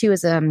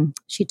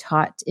 she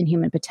taught in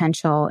human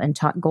potential and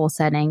taught goal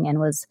setting and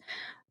was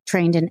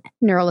trained in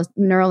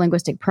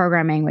neuro-linguistic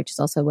programming, which is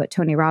also what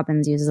Tony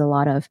Robbins uses a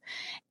lot of.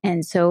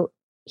 And so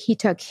he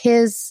took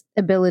his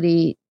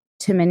ability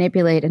to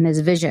manipulate and his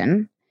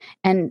vision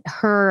and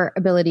her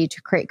ability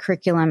to create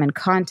curriculum and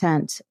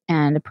content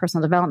and a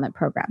personal development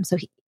program. So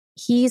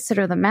he's sort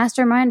of the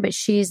mastermind, but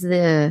she's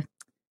the,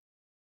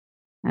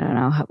 I don't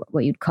know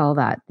what you'd call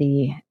that,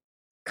 the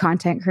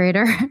content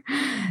creator.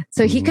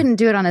 So he couldn't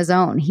do it on his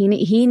own. He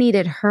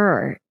needed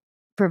her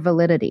for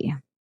validity,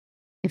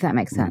 if that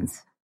makes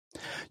sense.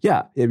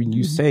 Yeah. I mean,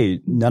 you say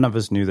none of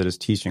us knew that his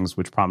teachings,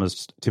 which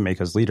promised to make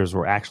us leaders,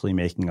 were actually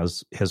making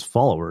us his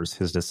followers,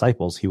 his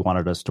disciples. He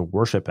wanted us to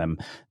worship him.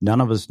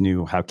 None of us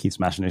knew how Keith's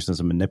machinations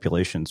and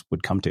manipulations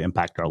would come to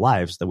impact our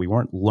lives, that we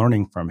weren't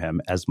learning from him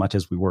as much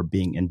as we were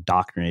being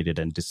indoctrinated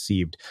and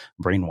deceived,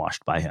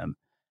 brainwashed by him.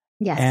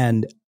 Yes.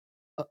 And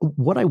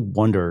what I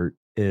wonder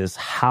is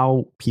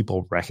how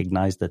people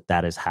recognize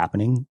that is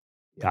happening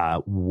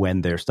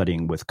when they're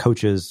studying with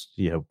coaches,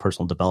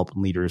 personal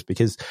development leaders,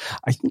 because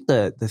I think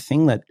the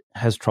thing that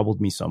has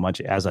troubled me so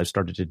much as I've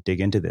started to dig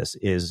into this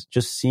is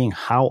just seeing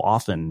how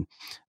often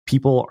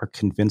people are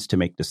convinced to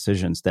make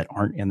decisions that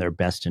aren't in their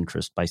best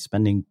interest by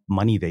spending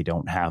money they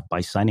don't have,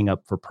 by signing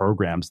up for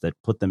programs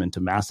that put them into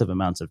massive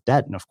amounts of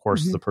debt. And of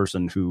course, the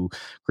person who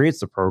creates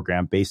the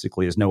program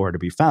basically is nowhere to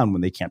be found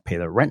when they can't pay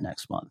their rent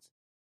next month.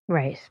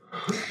 Right.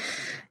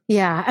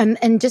 Yeah.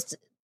 And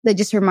that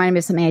just reminded me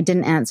of something I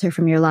didn't answer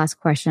from your last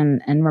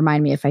question, and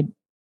remind me if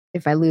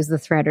I lose the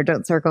thread or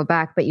don't circle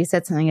back. But you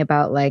said something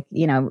about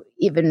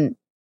even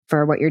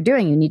for what you're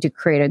doing, you need to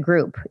create a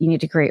group. You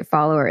need to create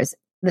followers.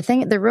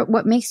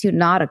 What makes you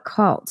not a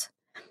cult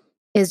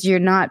is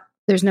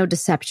there's no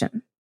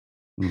deception.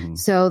 Mm-hmm.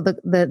 So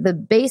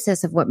the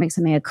basis of what makes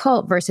something a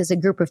cult versus a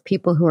group of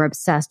people who are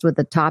obsessed with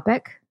the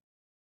topic,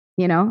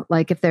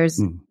 if there's,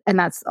 and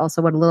that's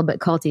also what A Little Bit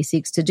Culty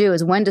seeks to do,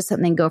 is when does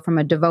something go from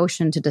a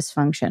devotion to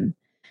dysfunction?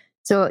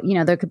 So,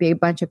 there could be a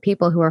bunch of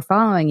people who are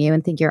following you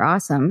and think you're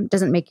awesome.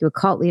 Doesn't make you a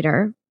cult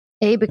leader.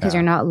 A, because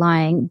you're not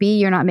lying. B,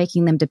 you're not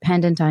making them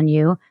dependent on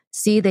you.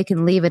 C, they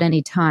can leave at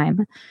any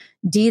time.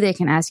 D, they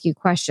can ask you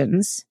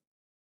questions.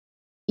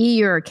 E,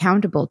 you're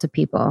accountable to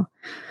people.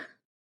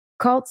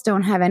 Cults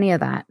don't have any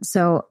of that.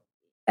 So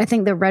I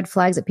think the red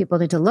flags that people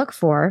need to look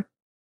for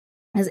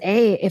is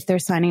A, if they're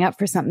signing up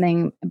for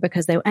something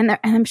because and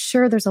I'm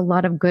sure there's a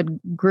lot of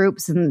good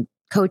groups and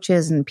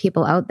coaches and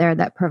people out there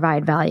that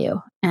provide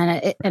value.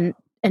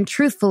 And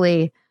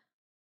truthfully,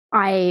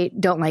 I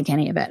don't like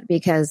any of it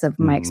because of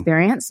my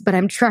experience, but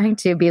I'm trying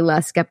to be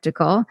less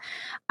skeptical.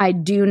 I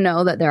do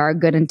know that there are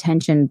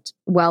good-intentioned,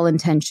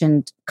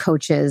 well-intentioned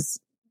coaches,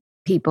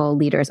 people,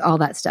 leaders, all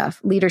that stuff.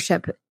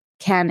 Leadership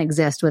can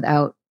exist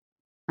without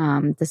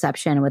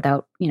deception,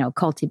 without,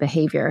 culty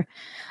behavior.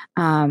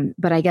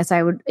 But I guess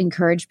I would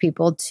encourage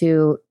people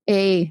to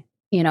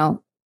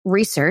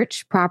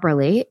research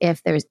properly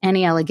if there's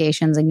any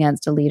allegations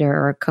against a leader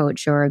or a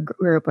coach or a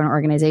group or an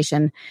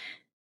organization.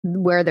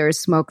 Where there is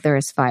smoke, there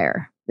is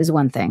fire is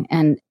one thing.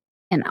 And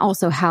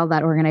also how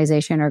that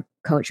organization or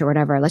coach or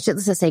whatever, let's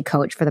just say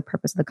coach for the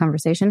purpose of the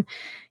conversation,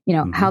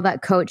 how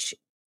that coach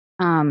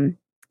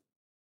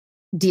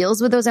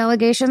deals with those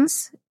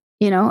allegations.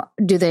 Do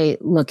they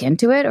look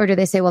into it, or do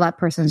they say, well, that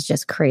person's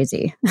just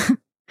crazy?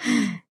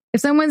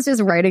 If someone's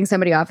just writing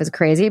somebody off as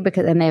crazy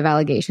because then they have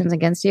allegations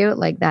against you,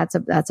 like that's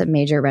a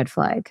major red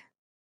flag.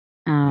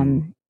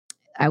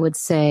 I would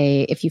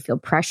say if you feel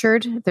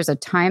pressured, if there's a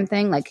time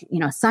thing, like,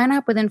 sign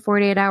up within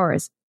 48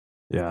 hours.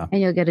 Yeah.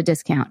 And you'll get a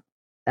discount.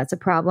 That's a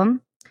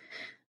problem.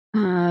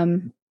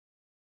 What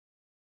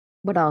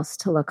else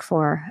to look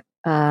for?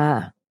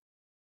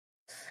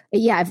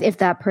 If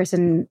that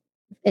person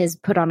is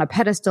put on a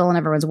pedestal and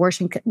everyone's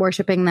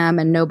worshiping them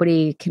and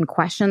nobody can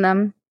question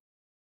them,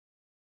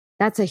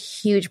 that's a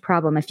huge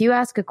problem. If you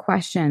ask a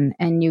question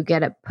and you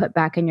get it put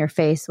back in your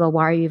face, well,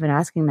 why are you even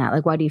asking that?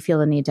 Like, why do you feel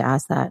the need to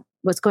ask that?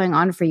 What's going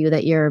on for you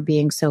that you're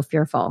being so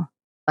fearful?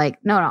 Like,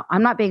 no,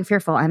 I'm not being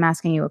fearful. I'm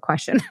asking you a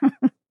question.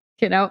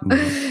 That's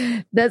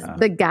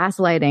the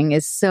gaslighting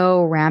is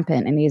so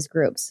rampant in these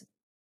groups.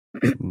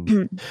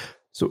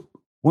 So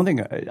one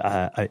thing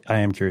I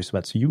am curious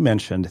about, so you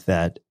mentioned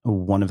that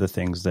one of the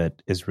things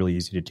that is really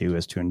easy to do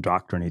is to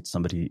indoctrinate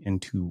somebody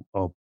into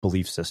a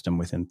belief system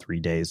within 3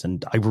 days.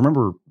 And I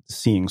remember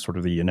seeing sort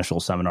of the initial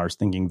seminars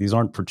thinking these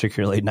aren't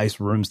particularly nice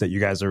rooms that you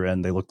guys are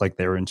in. They look like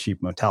they're in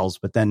cheap motels.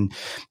 But then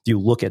you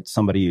look at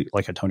somebody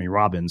like a Tony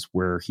Robbins,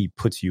 where he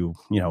puts you,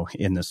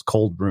 in this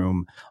cold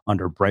room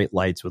under bright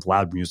lights with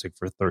loud music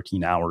for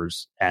 13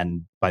 hours.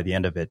 And by the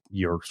end of it,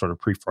 your sort of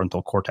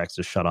prefrontal cortex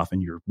is shut off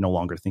and you're no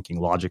longer thinking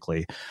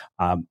logically.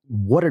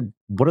 What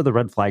are the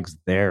red flags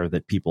there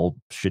that people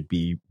should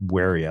be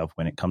wary of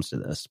when it comes to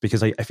this?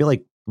 Because I feel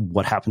like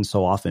what happens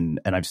so often,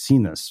 and I've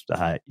seen this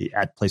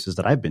at places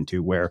that I've been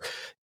to, where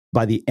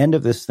by the end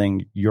of this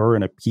thing, you're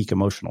in a peak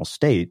emotional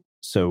state.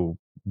 So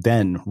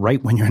then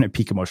right when you're in a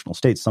peak emotional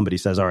state, somebody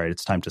says, all right,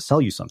 it's time to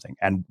sell you something.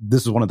 And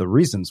this is one of the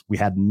reasons we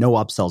had no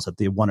upsells at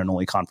the one and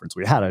only conference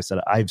we had. I said,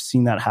 I've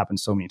seen that happen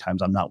so many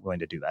times. I'm not willing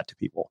to do that to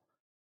people.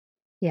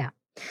 Yeah.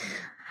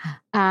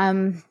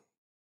 All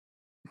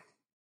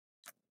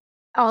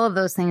of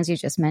those things you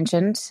just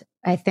mentioned,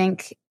 I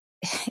think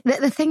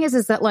the thing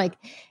is that, like,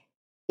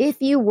 if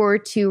you were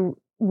to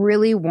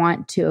really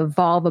want to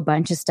evolve a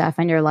bunch of stuff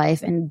in your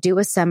life and do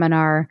a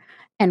seminar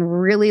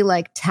and really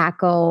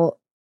tackle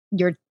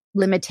your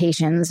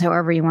limitations,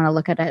 however you want to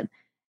look at it,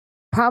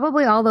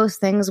 probably all those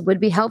things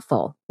would be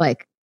helpful.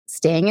 Like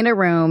staying in a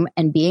room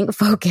and being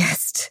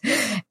focused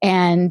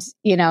and,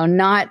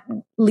 not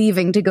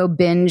leaving to go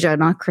binge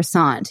on a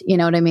croissant. You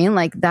know what I mean?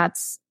 Like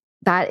there's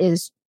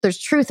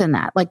truth in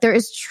that. Like there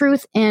is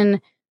truth in,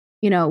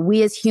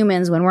 we as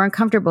humans, when we're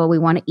uncomfortable, we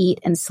want to eat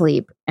and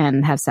sleep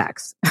and have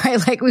sex, right?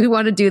 Like we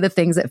want to do the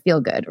things that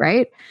feel good,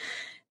 right?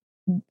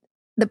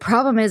 The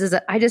problem is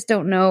that I just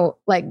don't know,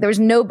 there's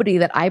nobody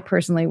that I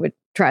personally would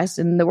trust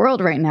in the world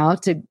right now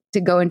to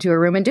go into a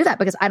room and do that,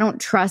 because I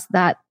don't trust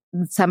that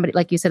somebody,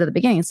 like you said at the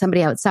beginning,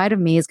 somebody outside of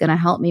me is going to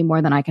help me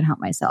more than I can help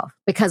myself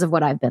because of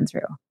what I've been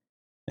through.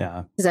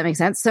 Yeah. Does that make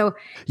sense? So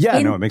yeah,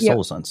 no, it makes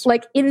total sense.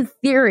 Like in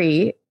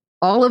theory,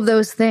 all of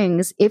those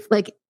things,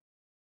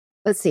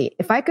 let's see,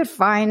 if I could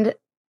find,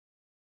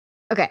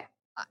 okay,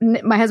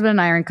 my husband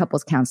and I are in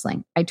couples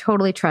counseling. I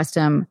totally trust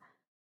him.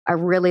 I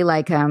really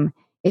like him.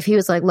 If he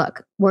was like,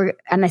 look, we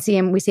see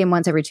him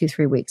once every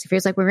 2-3 weeks. If he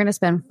was like, we're going to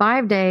spend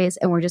 5 days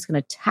and we're just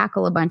going to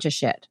tackle a bunch of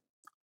shit,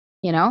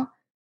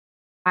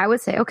 I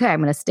would say, okay,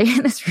 I'm going to stay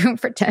in this room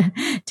for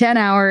 10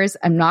 hours.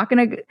 I'm not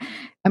going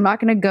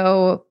to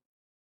go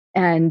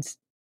and,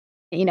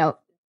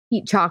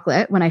 eat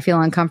chocolate when I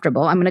feel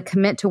uncomfortable. I'm going to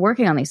commit to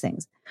working on these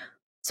things.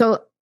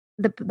 So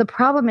the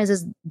problem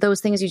is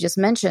those things you just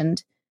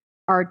mentioned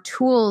are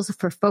tools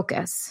for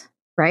focus,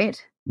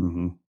 right?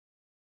 Mm-hmm.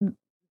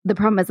 The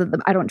problem is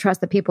that I don't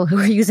trust the people who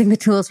are using the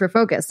tools for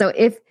focus. So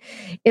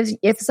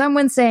if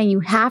someone's saying you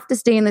have to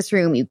stay in this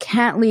room, you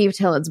can't leave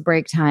till it's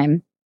break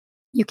time,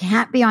 you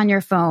can't be on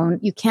your phone,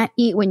 you can't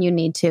eat when you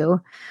need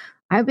to,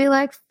 I'd be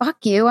like,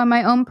 fuck you, I'm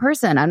my own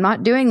person. I'm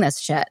not doing this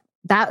shit.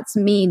 That's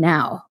me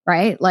now,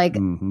 right? Like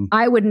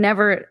I would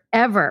never,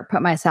 ever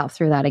put myself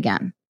through that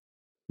again.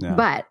 Yeah.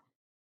 But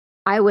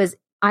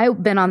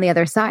I've been on the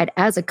other side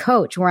as a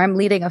coach where I'm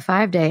leading a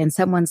 5-day and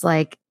someone's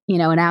like,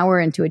 an hour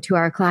into a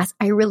 2-hour class,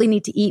 I really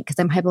need to eat because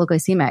I'm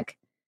hypoglycemic.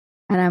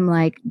 And I'm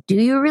like, do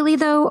you really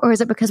though? Or is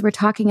it because we're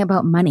talking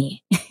about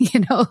money?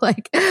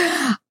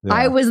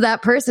 I was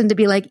that person to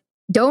be like,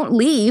 don't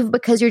leave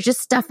because you're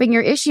just stuffing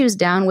your issues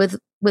down with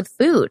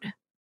food.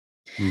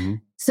 Mm-hmm.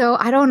 So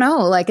I don't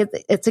know,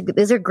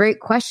 these are great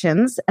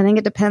questions. I think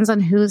it depends on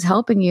who's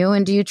helping you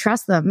and do you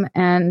trust them?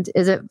 And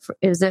is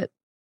it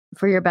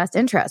for your best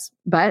interest?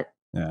 But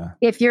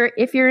if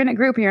you're in a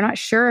group and you're not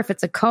sure if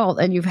it's a cult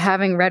and you're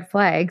having red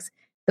flags,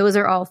 those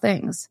are all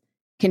things.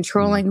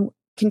 Controlling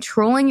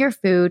your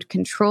food,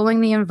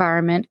 controlling the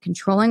environment,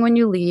 controlling when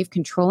you leave,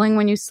 controlling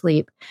when you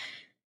sleep,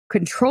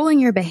 controlling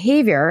your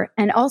behavior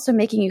and also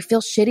making you feel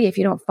shitty if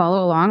you don't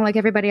follow along like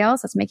everybody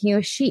else. That's making you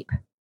a sheep.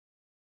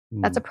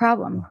 That's a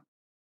problem.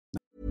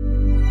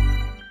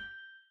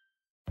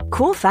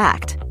 Cool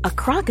fact, a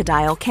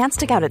crocodile can't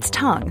stick out its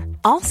tongue.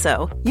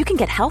 Also, you can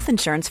get health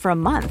insurance for a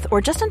month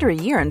or just under a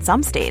year in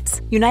some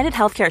states. United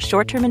Healthcare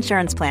short-term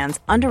insurance plans,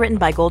 underwritten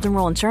by Golden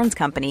Rule Insurance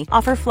Company,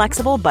 offer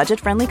flexible,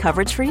 budget-friendly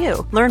coverage for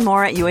you. Learn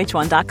more at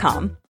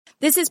uh1.com.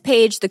 This is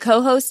Paige, the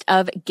co-host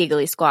of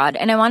Giggly Squad,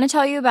 and I want to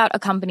tell you about a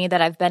company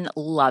that I've been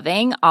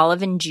loving,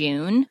 Olive &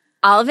 June.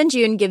 Olive &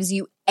 June gives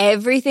you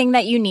everything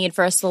that you need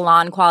for a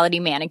salon-quality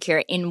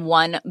manicure in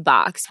one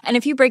box. And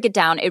if you break it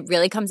down, it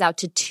really comes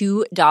out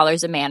to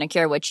 $2 a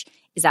manicure, which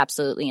is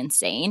absolutely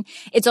insane.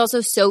 It's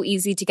also so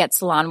easy to get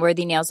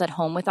salon-worthy nails at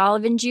home with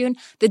Olive & June.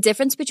 The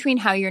difference between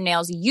how your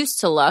nails used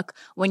to look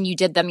when you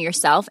did them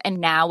yourself and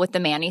now with the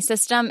Mani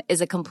system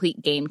is a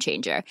complete game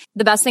changer.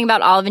 The best thing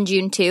about Olive &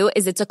 June, too,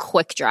 is it's a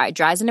quick dry.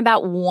 Dries in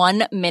about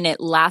 1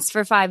 minute, lasts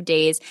for 5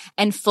 days,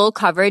 and full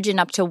coverage in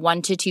up to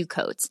 1 to 2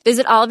 coats.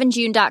 Visit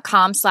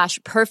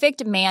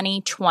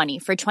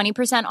oliveandjune.com/perfectmani20 for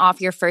 20%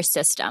 off your first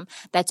system.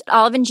 That's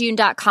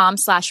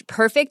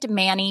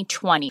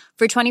oliveandjune.com/perfectmani20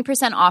 for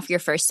 20% off your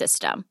first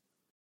system.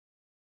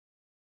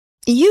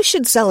 You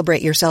should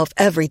celebrate yourself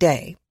every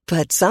day,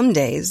 but some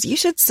days you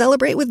should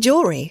celebrate with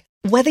jewelry.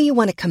 Whether you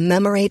want to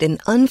commemorate an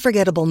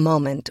unforgettable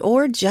moment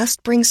or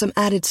just bring some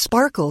added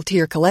sparkle to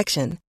your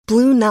collection,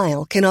 Blue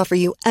Nile can offer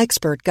you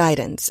expert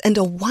guidance and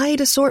a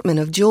wide assortment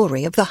of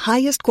jewelry of the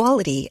highest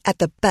quality at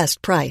the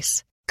best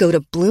price. Go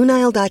to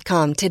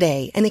BlueNile.com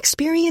today and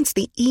experience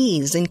the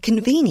ease and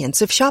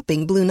convenience of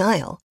shopping Blue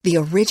Nile, the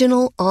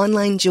original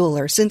online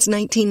jeweler since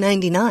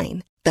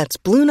 1999. That's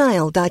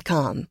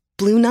BlueNile.com.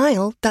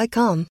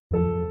 BlueNile.com.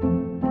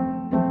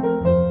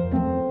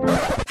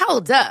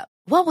 Hold up.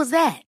 What was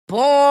that?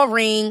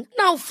 Boring.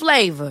 No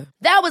flavor.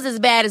 That was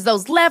as bad as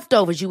those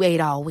leftovers you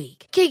ate all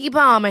week. Keke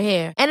Palmer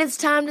here. And it's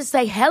time to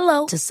say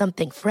hello to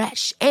something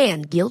fresh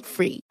and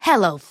guilt-free.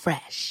 Hello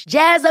Fresh.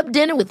 Jazz up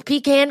dinner with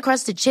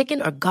pecan-crusted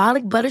chicken or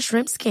garlic butter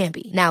shrimp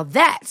scampi. Now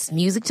that's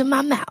music to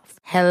my mouth.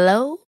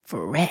 Hello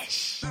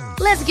Fresh.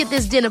 Let's get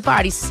this dinner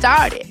party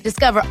started.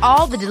 Discover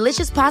all the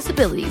delicious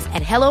possibilities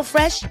at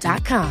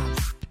HelloFresh.com.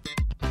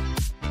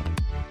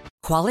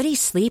 Quality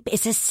sleep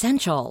is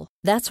essential.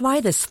 That's why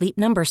the Sleep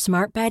Number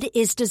Smart Bed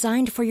is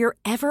designed for your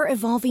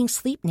ever-evolving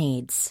sleep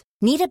needs.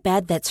 Need a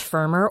bed that's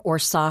firmer or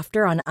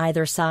softer on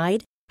either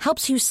side?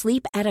 Helps you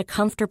sleep at a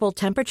comfortable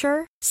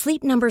temperature?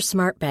 Sleep Number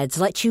Smart Beds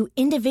let you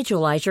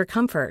individualize your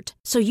comfort,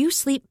 so you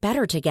sleep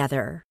better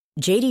together.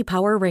 J.D.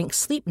 Power ranks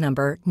Sleep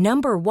Number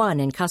number 1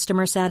 in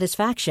customer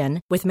satisfaction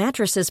with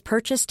mattresses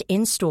purchased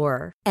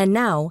in-store. And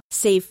now,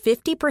 save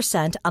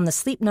 50% on the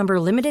Sleep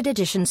Number Limited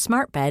Edition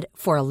Smart Bed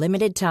for a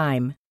limited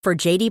time. For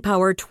J.D.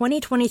 Power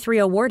 2023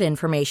 award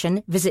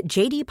information, visit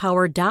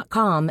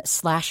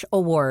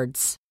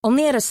jdpower.com/awards.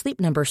 Only at a Sleep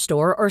Number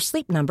store or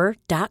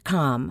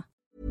sleepnumber.com.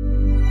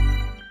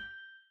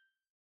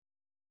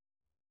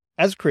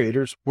 As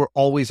creators, we're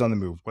always on the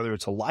move. Whether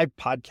it's a live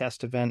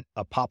podcast event,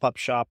 a pop-up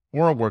shop,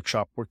 or a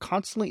workshop, we're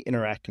constantly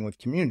interacting with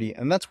community,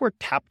 and that's where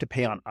Tap to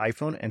Pay on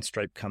iPhone and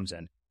Stripe comes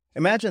in.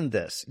 Imagine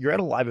this. You're at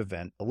a live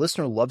event, a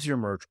listener loves your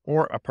merch,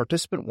 or a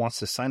participant wants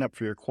to sign up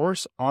for your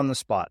course on the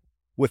spot.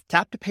 With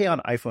Tap to Pay on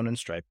iPhone and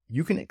Stripe,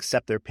 you can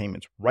accept their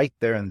payments right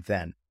there and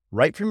then,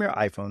 right from your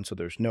iPhone, so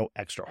there's no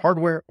extra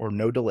hardware or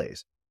no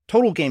delays.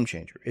 Total game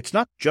changer. It's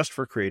not just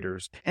for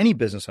creators. Any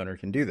business owner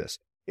can do this.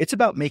 It's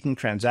about making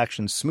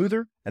transactions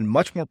smoother and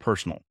much more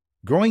personal,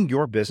 growing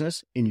your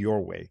business in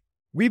your way.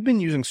 We've been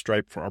using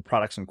Stripe for our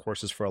products and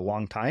courses for a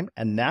long time,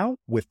 and now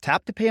with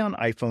Tap to Pay on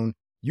iPhone,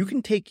 you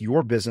can take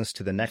your business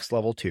to the next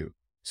level too.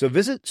 So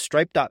visit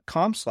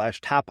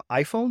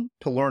stripe.com/tapiphone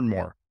to learn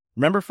more.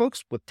 Remember,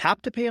 folks, with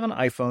Tap to Pay on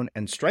iPhone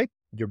and Stripe,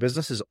 your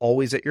business is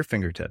always at your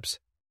fingertips.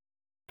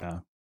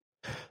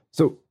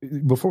 So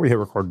before we hit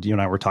record, you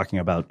and I were talking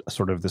about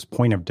sort of this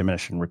point of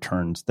diminishing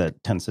returns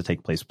that tends to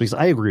take place. Because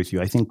I agree with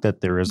you. I think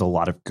that there is a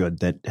lot of good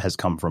that has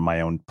come from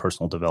my own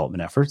personal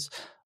development efforts.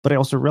 But I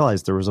also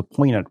realized there was a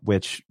point at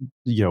which,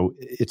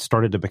 it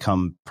started to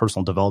become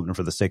personal development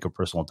for the sake of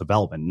personal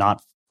development,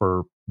 not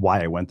for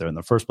why I went there in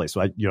the first place.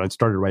 So I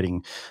started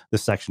writing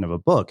this section of a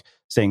book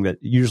saying that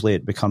usually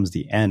it becomes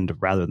the end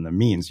rather than the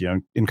means.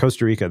 In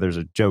Costa Rica, there's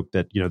a joke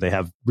that, they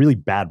have really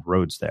bad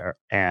roads there.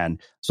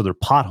 And so there are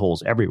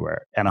potholes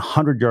everywhere. And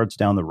 100 yards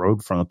down the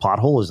road from the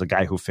pothole is the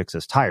guy who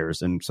fixes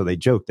tires. And so they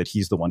joke that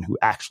he's the one who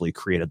actually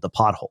created the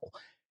pothole.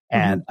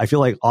 And I feel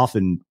like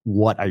often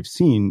what I've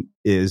seen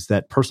is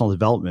that personal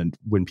development,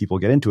 when people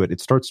get into it,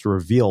 it starts to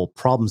reveal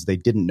problems they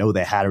didn't know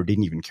they had or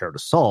didn't even care to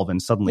solve. And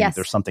suddenly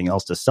there's something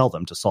else to sell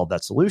them to solve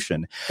that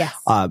solution. Yes.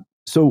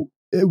 So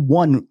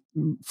one,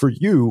 for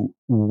you,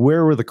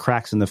 where were the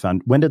cracks in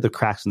the when did the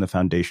cracks in the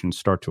foundation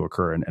start to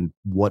occur? And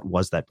what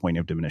was that point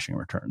of diminishing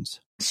returns?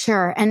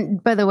 Sure.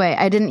 And by the way,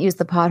 I didn't use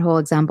the pothole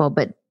example,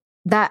 but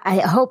that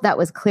I hope that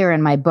was clear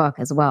in my book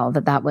as well,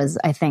 that was,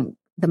 I think,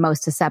 the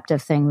most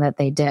deceptive thing that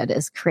they did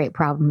is create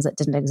problems that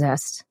didn't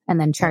exist and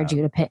then charge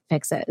you to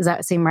fix it. Does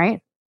that seem right?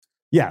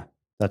 Yeah,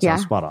 That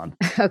sounds spot on.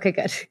 Okay,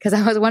 good. Because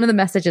that was one of the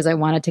messages I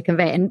wanted to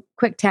convey. And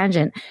quick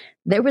tangent,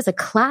 there was a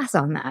class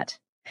on that.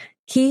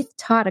 Keith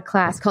taught a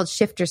class called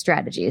Shifter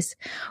Strategies,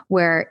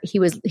 where he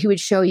would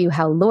show you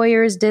how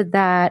lawyers did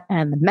that,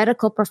 and the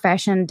medical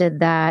profession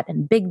did that,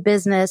 and big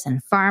business and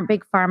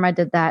big pharma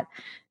did that.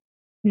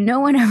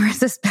 No one ever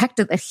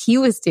suspected that he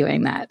was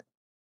doing that.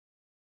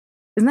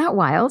 Isn't that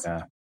wild?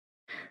 Yeah,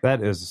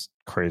 that is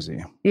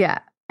crazy. Yeah,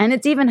 and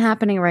it's even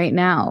happening right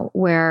now,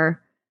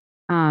 where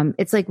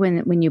it's like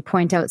when you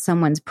point out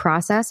someone's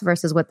process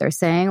versus what they're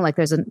saying. Like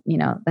there's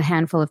the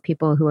handful of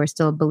people who are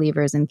still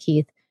believers in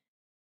Keith,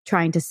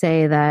 trying to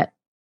say that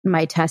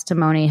my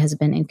testimony has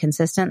been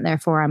inconsistent,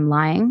 therefore I'm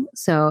lying,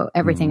 so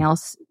everything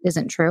else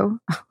isn't true.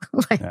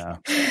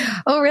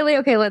 Oh, really?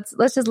 Okay, let's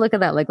just look at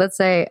that. Like, let's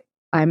say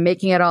I'm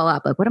making it all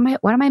up. Like, what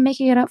am I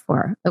making it up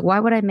for? Like, why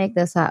would I make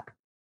this up?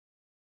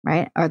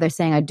 Right? Or they're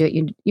saying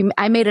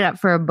I made it up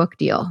for a book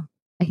deal.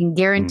 I can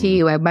guarantee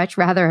you I'd much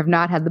rather have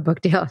not had the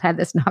book deal had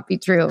this not be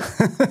true.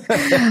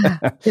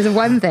 Is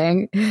one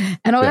thing.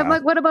 And I'm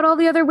like, what about all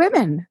the other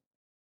women?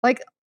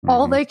 Like,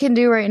 all they can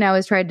do right now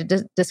is try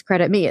to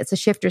discredit me. It's a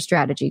shifter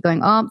strategy, going,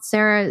 oh,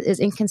 Sarah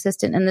is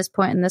inconsistent in this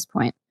point and this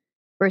point,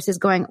 versus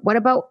going, what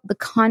about the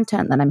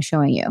content that I'm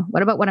showing you?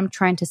 What about what I'm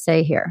trying to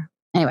say here?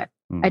 Anyway,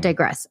 I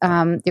digress.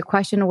 Your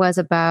question was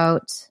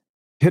about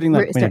hitting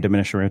that point of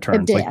diminishing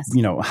returns. Yes.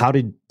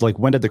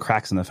 When did the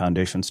cracks in the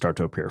foundation start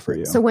to appear for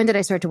you? So when did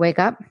I start to wake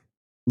up?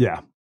 Yeah.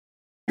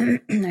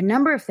 A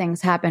number of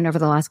things happened over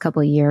the last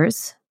couple of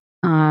years.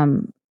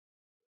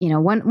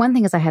 One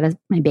thing is I had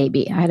my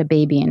baby. I had a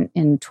baby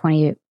in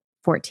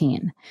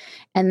 2014,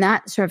 and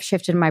that sort of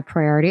shifted my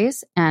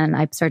priorities, and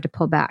I started to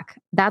pull back.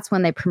 That's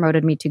when they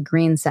promoted me to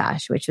Green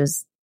Sash, which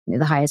was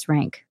the highest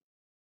rank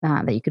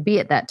that you could be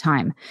at that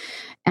time.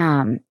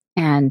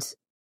 And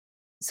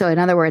so in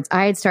other words,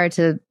 I had started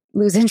to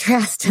lose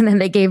interest, and then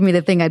they gave me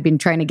the thing I'd been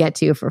trying to get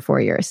to for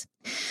 4 years.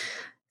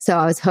 So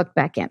I was hooked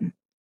back in.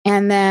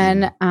 And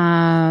then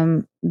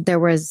there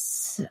was,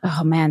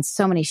 so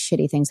many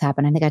shitty things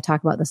happened. I think I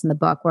talk about this in the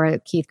book, where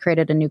Keith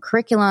created a new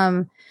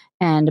curriculum,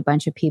 and a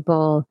bunch of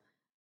people,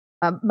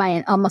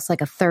 almost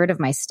like a third of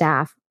my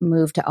staff,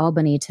 moved to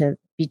Albany to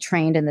be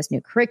trained in this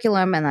new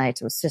curriculum. And I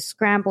was just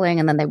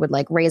scrambling, and then they would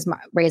like raise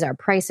our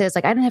prices.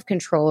 Like, I didn't have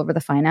control over the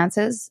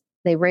finances.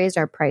 They raised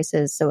our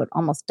prices, so it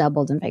almost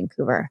doubled in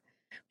Vancouver,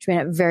 which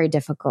made it very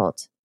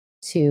difficult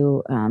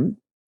to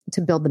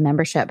build the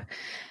membership.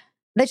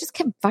 They just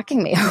kept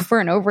fucking me over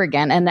and over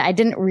again. And I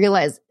didn't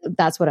realize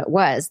that's what it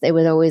was. There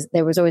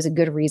was always a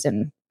good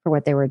reason for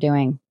what they were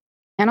doing.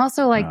 And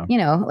also like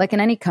in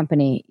any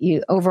company,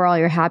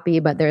 you're happy,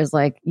 but there's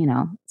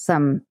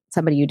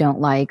somebody you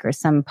don't like, or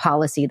some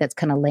policy that's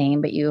kind of lame,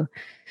 but you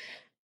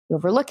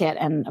overlook it.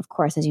 And of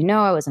course, as you know,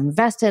 I was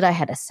invested. I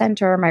had a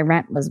center. My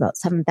rent was about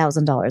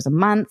 $7,000 a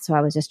month. So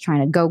I was just trying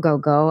to go.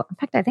 In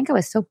fact, I think I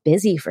was so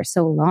busy for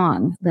so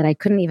long that I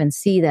couldn't even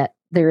see that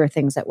there were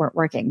things that weren't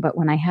working. But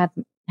when I had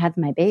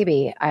my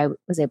baby, I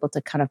was able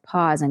to kind of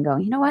pause and go,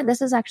 you know what,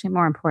 this is actually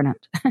more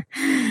important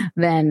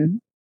than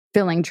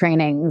filling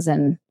trainings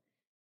and,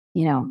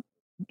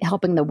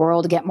 helping the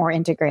world get more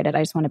integrated.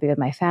 I just want to be with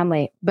my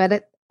family.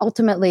 But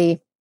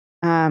ultimately,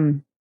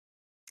 some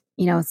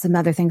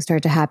other things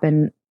started to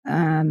happen.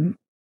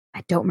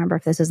 I don't remember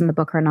if this is in the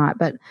book or not,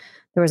 but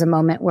there was a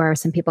moment where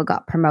some people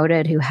got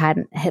promoted who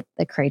hadn't hit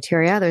the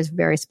criteria. There's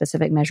very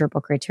specific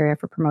measurable criteria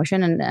for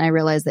promotion. And I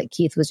realized that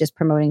Keith was just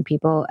promoting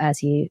people as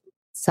he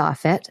saw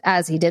fit,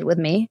 as he did with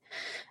me.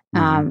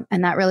 And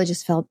that really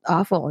just felt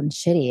awful and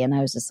shitty. And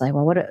I was just like,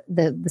 well,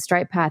 the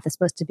Stripe path is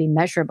supposed to be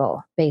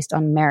measurable based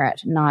on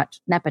merit, not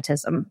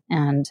nepotism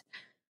and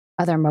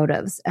other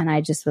motives. And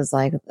I just was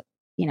like,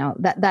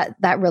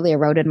 that really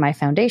eroded my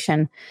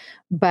foundation.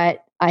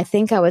 But I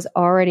think I was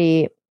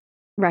already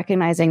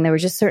recognizing there were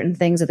just certain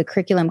things that the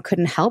curriculum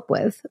couldn't help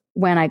with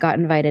when I got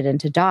invited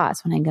into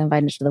DOS, when I got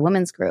invited to the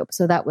women's group.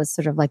 So that was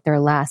sort of like their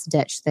last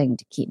ditch thing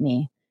to keep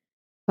me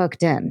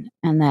hooked in.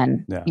 And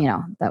then,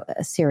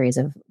 a series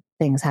of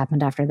things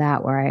happened after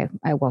that where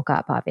I woke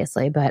up,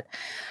 obviously. But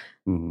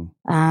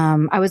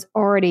I was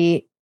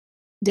already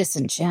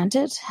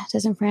disillusioned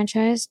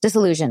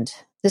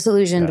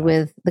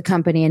with the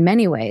company in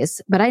many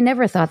ways. But I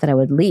never thought that I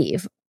would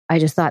leave. I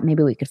just thought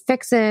maybe we could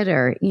fix it,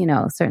 or,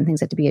 certain things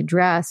had to be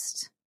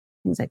addressed,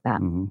 things like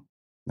that.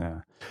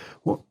 Yeah.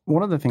 Well,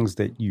 one of the things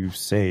that you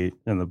say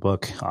in the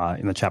book,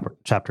 in the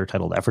chapter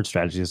titled Effort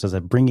Strategies, is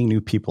that bringing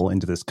new people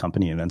into this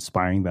company and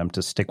inspiring them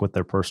to stick with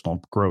their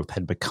personal growth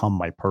had become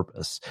my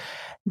purpose.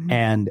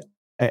 And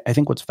I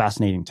think what's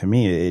fascinating to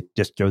me, it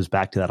just goes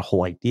back to that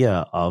whole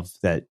idea of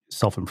that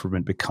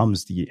self-improvement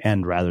becomes the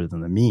end rather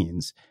than the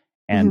means.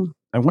 And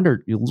I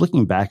wonder,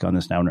 looking back on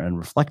this now and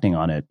reflecting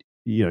on it,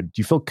 do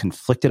you feel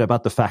conflicted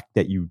about the fact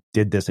that you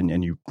did this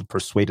and you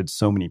persuaded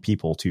so many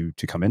people to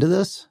come into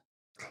this?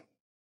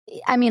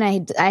 I mean,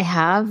 I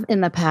have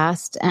in the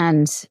past,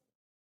 and,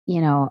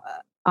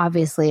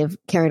 obviously I've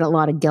carried a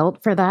lot of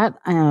guilt for that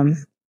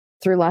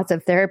through lots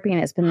of therapy,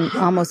 and it's been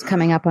almost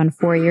coming up on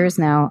 4 years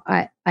now.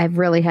 I've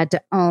really had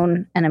to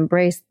own and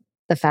embrace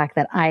the fact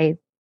that I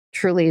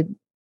truly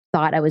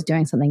thought I was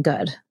doing something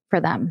good for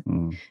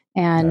them.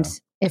 And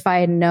if I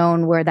had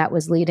known where that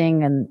was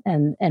leading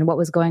and what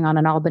was going on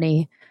in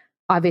Albany,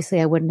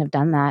 obviously I wouldn't have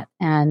done that.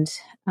 And,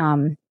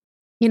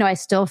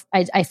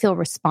 I feel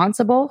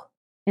responsible.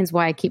 Is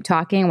why I keep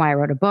talking, why I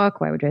wrote a book,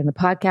 why we're doing the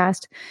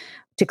podcast,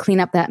 to clean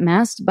up that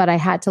mess. But I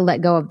had to let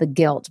go of the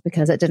guilt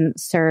because it didn't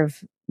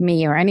serve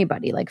me or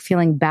anybody. Like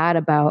feeling bad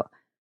about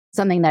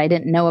something that I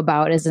didn't know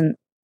about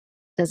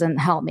doesn't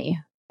help me.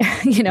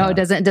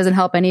 It doesn't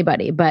help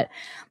anybody. But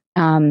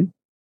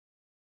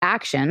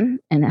action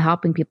and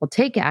helping people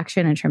take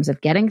action in terms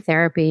of getting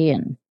therapy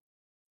and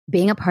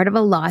being a part of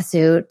a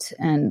lawsuit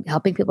and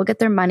helping people get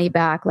their money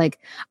back. Like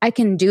I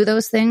can do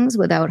those things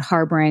without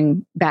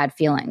harboring bad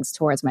feelings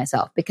towards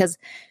myself, because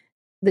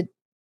the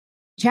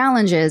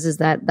challenge is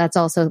that that's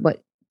also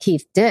what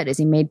Keith did, is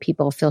he made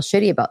people feel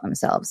shitty about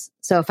themselves.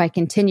 So if I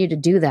continue to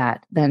do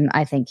that, then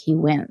I think he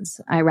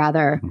wins. I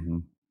rather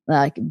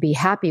be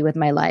happy with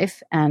my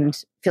life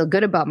and feel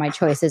good about my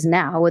choices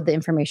now with the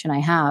information I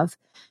have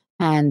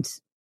and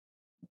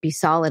be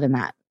solid in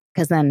that,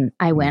 because then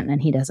I win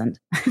and he doesn't.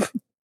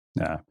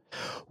 Yeah.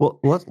 Well,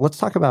 let's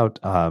talk about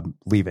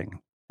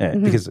leaving,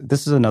 because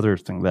this is another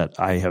thing that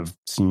I have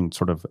seen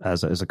sort of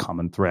as a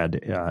common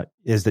thread,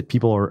 is that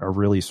people are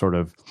really sort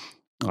of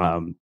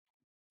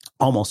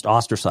almost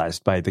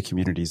ostracized by the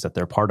communities that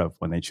they're part of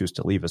when they choose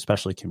to leave,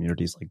 especially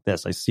communities like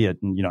this. I see it,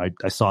 and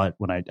I saw it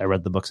when I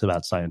read the books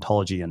about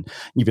Scientology, and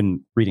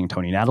even reading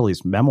Tony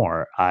Natalie's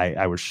memoir,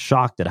 I was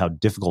shocked at how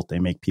difficult they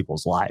make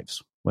people's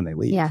lives when they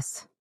leave.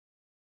 Yes.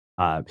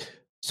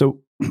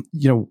 So,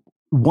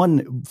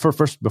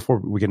 first, before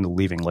we get into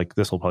leaving, like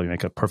this will probably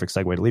make a perfect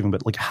segue to leaving,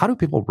 but like, how do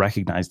people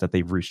recognize that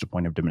they've reached a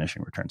point of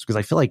diminishing returns? Because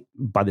I feel like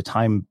by the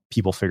time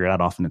people figure it out,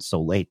 often it's so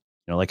late.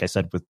 Like I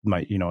said, with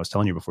my, I was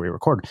telling you before we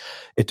record,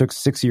 it took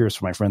 6 years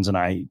for my friends and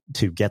I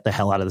to get the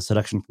hell out of the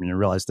seduction community and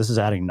realize this is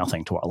adding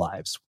nothing to our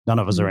lives. None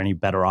of us are any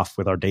better off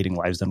with our dating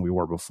lives than we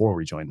were before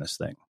we joined this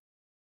thing.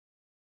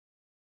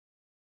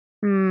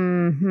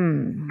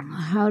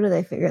 How do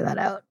they figure that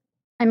out?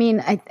 I mean,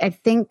 I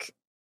think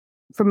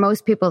for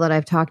most people that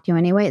I've talked to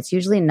anyway, it's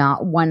usually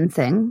not one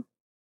thing.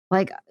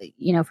 Like,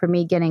 for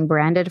me, getting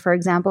branded, for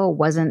example,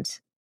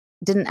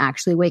 didn't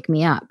actually wake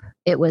me up.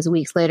 It was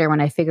weeks later when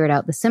I figured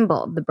out the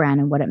symbol of the brand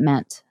and what it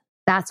meant.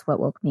 That's what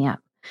woke me up.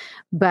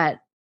 But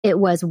it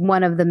was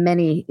one of the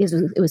many,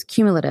 it was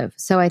cumulative.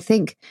 So I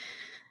think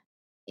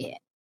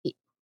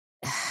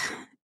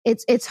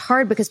it's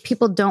hard because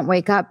people don't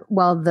wake up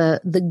while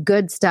the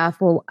good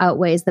stuff will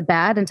outweighs the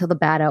bad until the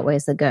bad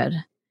outweighs the good.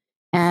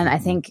 And I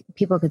think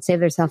people could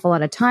save themselves a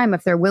lot of time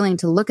if they're willing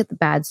to look at the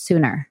bad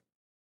sooner.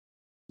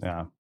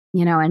 Yeah.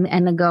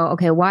 And then go,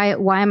 okay, why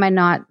am I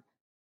not,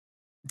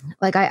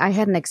 like I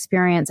had an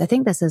experience, I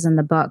think this is in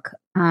the book,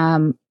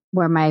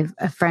 where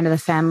a friend of the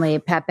family,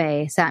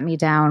 Pepe, sat me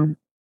down,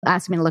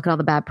 asked me to look at all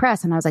the bad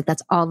press. And I was like,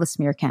 that's all the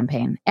smear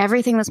campaign.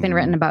 Everything that's been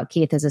written about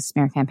Keith is a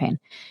smear campaign.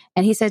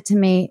 And he said to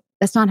me,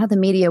 that's not how the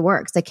media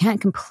works. They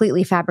can't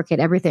completely fabricate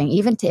everything.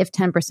 Even if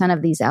 10%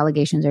 of these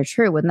allegations are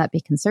true, wouldn't that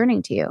be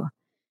concerning to you?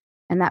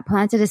 And that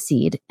planted a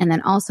seed. And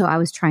then also I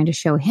was trying to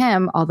show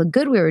him all the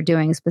good we were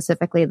doing,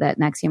 specifically that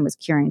NXIVM was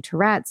curing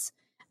Tourette's.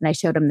 And I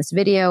showed him this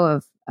video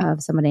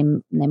of somebody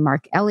named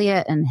Mark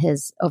Elliott and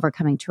his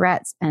overcoming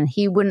Tourette's. And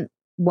he wouldn't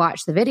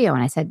watch the video.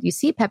 And I said, you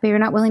see, Pepe, you're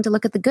not willing to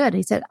look at the good.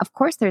 He said, of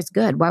course there's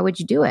good. Why would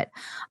you do it?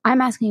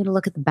 I'm asking you to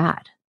look at the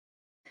bad.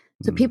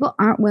 So people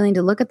aren't willing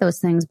to look at those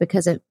things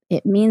because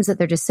it means that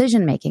their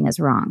decision making is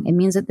wrong. It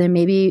means that they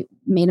maybe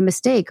made a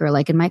mistake, or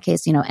like in my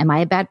case, am I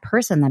a bad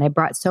person that I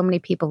brought so many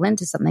people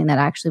into something that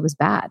actually was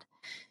bad?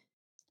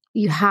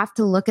 You have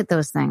to look at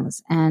those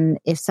things. And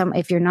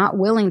if you're not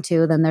willing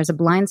to, then there's a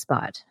blind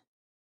spot.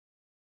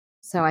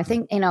 So I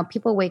think,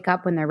 people wake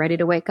up when they're ready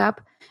to wake up,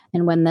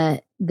 and when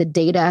the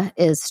data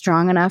is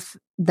strong enough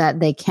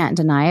that they can't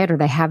deny it, or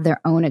they have their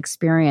own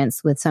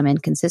experience with some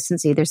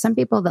inconsistency. There's some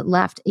people that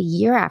left a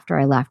year after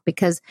I left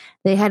because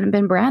they hadn't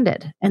been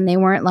branded, and they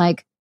were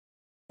like,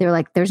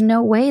 there's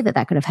no way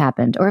that could have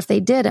happened. Or if they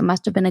did, it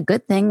must have been a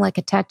good thing, like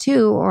a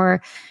tattoo,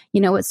 or,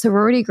 what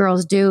sorority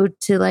girls do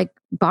to like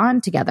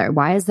bond together.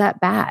 Why is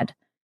that bad?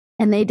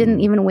 And they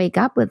didn't even wake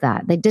up with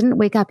that. They didn't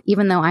wake up,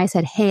 even though I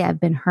said, hey, I've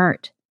been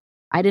hurt.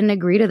 I didn't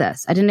agree to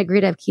this. I didn't agree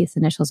to have Keith's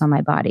initials on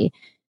my body.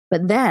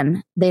 But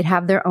then they'd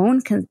have their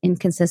own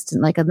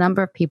inconsistent, like a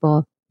number of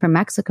people from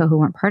Mexico who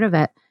weren't part of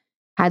it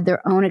had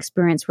their own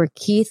experience where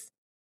Keith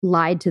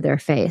lied to their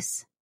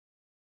face.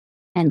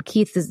 And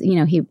Keith is,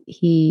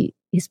 he's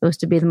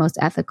supposed to be the most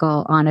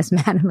ethical, honest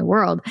man in the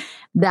world.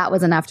 That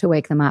was enough to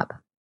wake them up.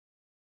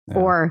 Yeah.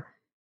 Or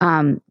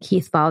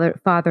Keith fathered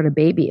a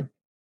baby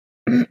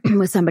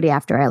with somebody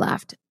after I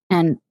left.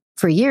 And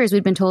for years,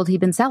 we'd been told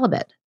he'd been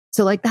celibate.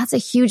 So like, that's a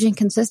huge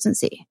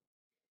inconsistency,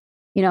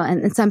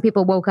 and some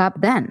people woke up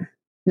then,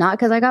 not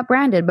because I got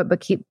branded, but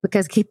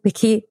because Keith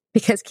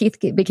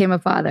became a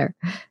father.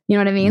 You know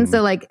what I mean?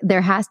 So like,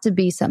 there has to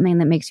be something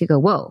that makes you go,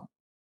 whoa,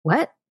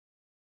 what?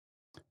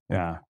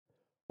 Yeah.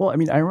 Well, I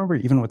mean, I remember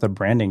even with the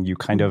branding, you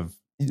kind of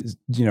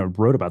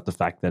wrote about the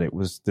fact that it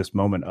was this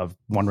moment of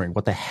wondering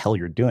what the hell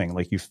you're doing.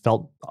 Like you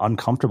felt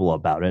uncomfortable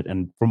about it.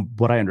 And from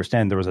what I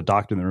understand, there was a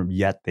doctor in the room,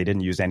 yet they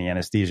didn't use any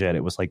anesthesia. And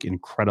it was like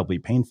incredibly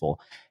painful.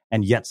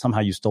 And yet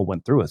somehow you still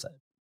went through with it.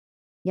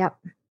 Yep.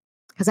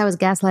 Because I was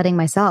gaslighting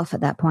myself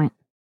at that point.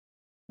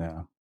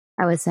 Yeah.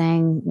 I was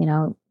saying,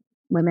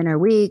 women are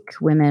weak.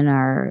 Women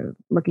are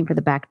looking for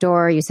the back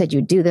door. You said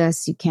you'd do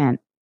this. You can't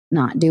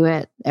not do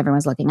it.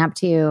 Everyone's looking up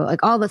to you.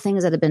 Like all the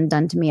things that have been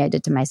done to me, I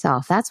did to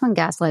myself. That's when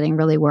gaslighting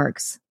really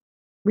works.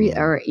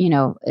 Or,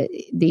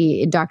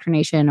 the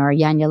indoctrination, or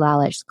Yanya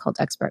Lalich, cult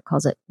expert,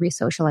 calls it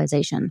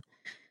resocialization.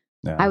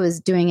 Yeah. I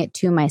was doing it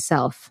to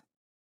myself.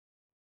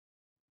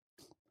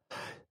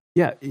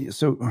 Yeah.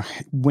 So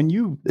when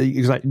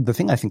the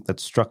thing I think that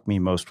struck me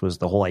most was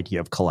the whole idea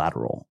of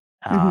collateral.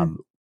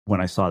 When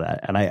I saw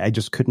that, and I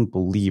just couldn't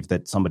believe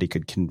that somebody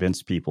could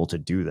convince people to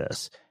do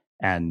this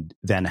and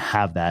then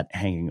have that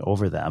hanging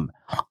over them.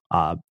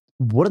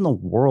 What in the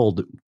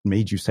world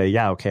made you say,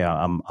 yeah, okay,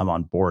 I'm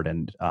on board?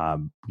 And,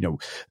 going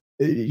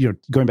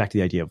back to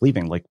the idea of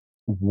leaving, like,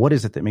 what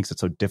is it that makes it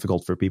so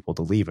difficult for people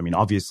to leave? I mean,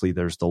 obviously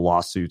there's the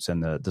lawsuits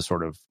and the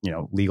sort of,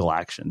 legal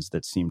actions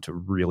that seem to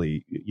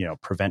really,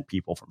 prevent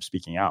people from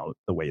speaking out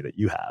the way that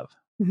you have.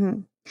 Mm-hmm.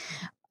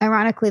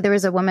 Ironically, there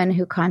was a woman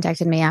who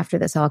contacted me after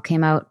this all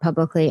came out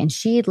publicly, and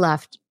she'd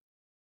left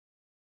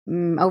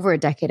over a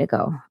decade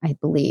ago, I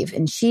believe.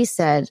 And she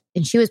said,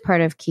 and she was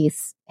part of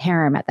Keith's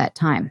harem at that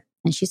time.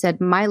 And she said,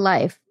 my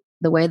life,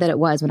 the way that it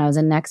was when I was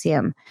in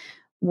NXIVM,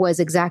 was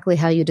exactly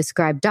how you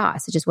described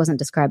DOS. It just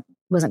wasn't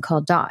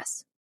called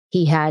DOS.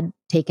 He had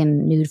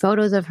taken nude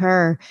photos of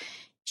her.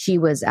 She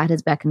was at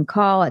his beck and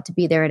call, had to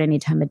be there at any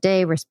time of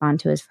day, respond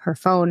to her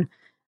phone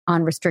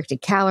on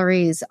restricted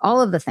calories, all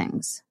of the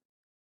things.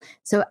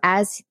 So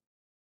as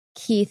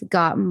Keith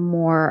got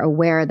more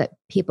aware that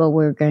people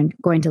were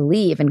going to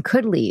leave and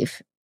could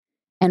leave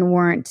and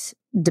weren't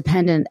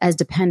dependent as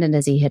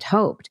he had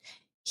hoped,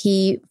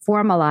 he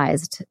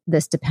formalized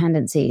this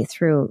dependency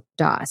through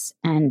DOS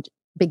and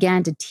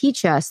began to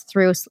teach us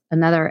through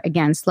another,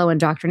 again, slow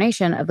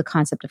indoctrination of the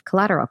concept of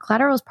collateral.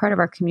 Collateral is part of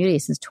our community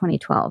since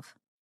 2012,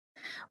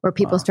 where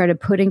people started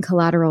putting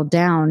collateral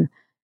down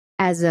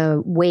as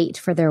a weight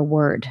for their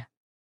word.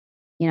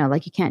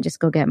 Like you can't just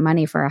go get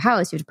money for a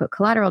house. You have to put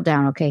collateral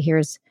down. Okay,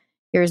 here's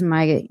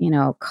my,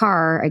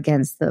 car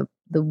against the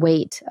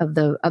weight of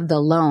the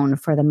loan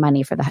for the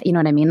money for the, you know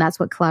what I mean? That's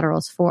what collateral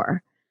is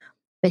for.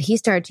 But he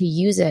started to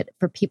use it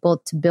for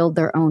people to build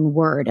their own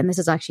word. And this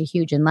is actually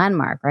huge in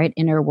Landmark, right?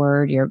 Inner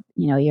word, your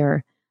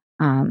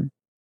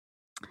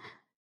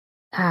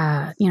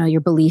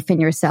belief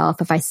in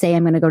yourself. If I say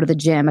I'm going to go to the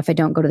gym, if I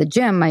don't go to the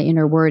gym, my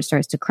inner word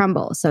starts to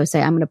crumble. So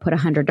say I'm going to put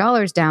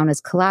 $100 down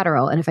as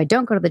collateral. And if I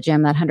don't go to the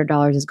gym, that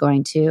 $100 is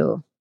going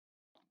to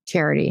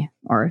charity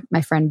or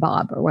my friend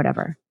Bob or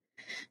whatever.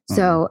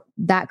 So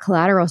that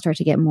collateral starts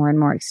to get more and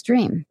more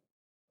extreme.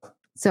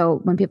 So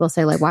when people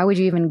say, like, why would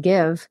you even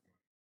give,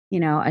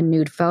 a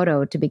nude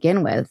photo to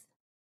begin with?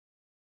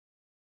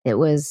 It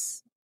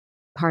was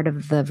part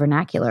of the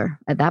vernacular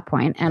at that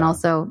point. And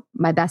also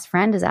my best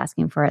friend is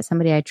asking for it.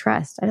 Somebody I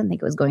trust. I didn't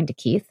think it was going to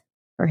Keith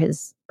for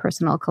his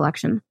personal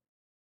collection.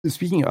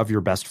 Speaking of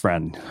your best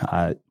friend,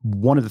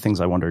 one of the things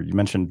I wonder, you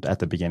mentioned at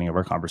the beginning of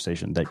our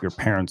conversation that your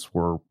parents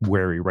were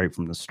wary right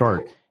from the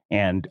start.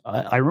 And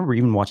I remember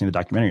even watching the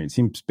documentary, it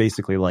seems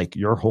basically like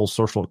your whole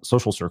social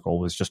circle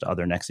was just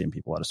other NXIVM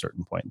people at a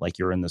certain point. Like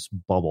you're in this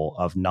bubble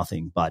of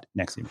nothing but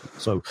NXIVM people.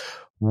 So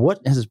what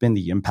has been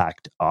the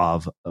impact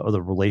of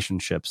the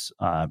relationships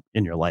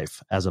in your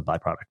life as a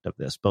byproduct of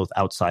this, both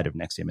outside of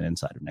NXIVM and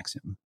inside of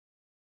NXIVM?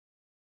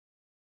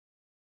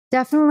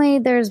 Definitely,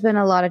 there's been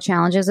a lot of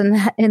challenges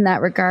in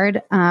that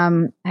regard.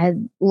 I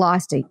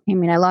lost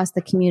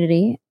the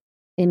community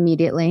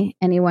immediately.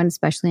 Anyone,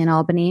 especially in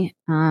Albany,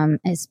 and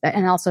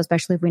also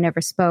especially if we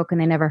never spoke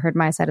and they never heard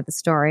my side of the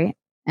story,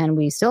 and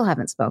we still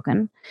haven't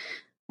spoken.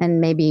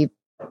 And maybe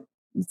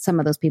some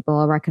of those people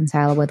I'll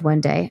reconcile with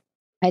one day.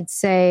 I'd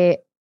say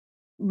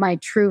my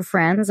true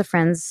friends, the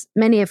friends,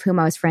 many of whom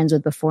I was friends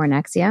with before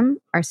NXIVM,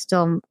 are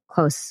still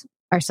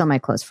my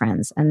close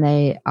friends, and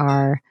they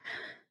are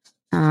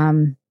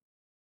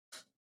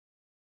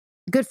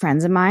good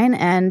friends of mine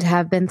and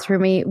have been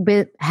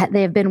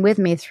they have been with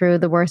me through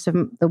the worst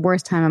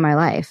time of my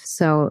life.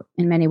 So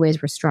in many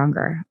ways, we're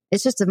stronger.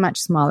 It's just a much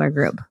smaller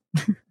group.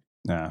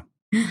 Yeah.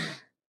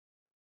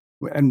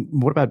 And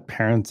what about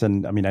parents?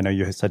 And I mean, I know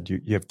you said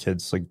you have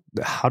kids. Like,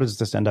 how does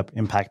this end up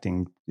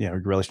impacting, your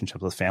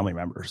relationships with family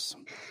members?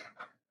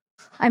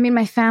 I mean,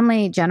 my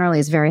family generally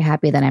is very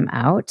happy that I'm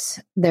out.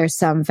 There's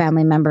some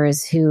family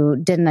members who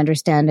didn't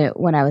understand it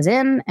when I was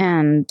in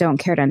and don't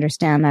care to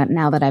understand that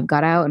now that I've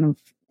got out, and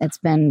it's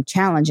been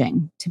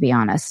challenging, to be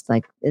honest.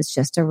 Like, it's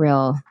just a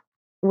real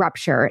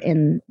rupture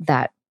in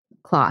that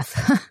cloth,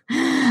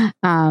 in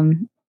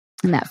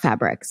that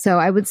fabric. So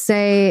I would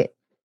say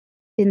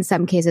in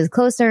some cases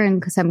closer,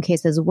 in some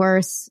cases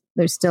worse.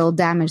 There's still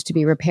damage to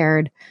be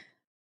repaired.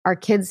 Our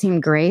kids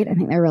seem great. I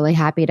think they're really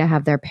happy to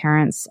have their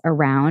parents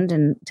around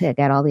and to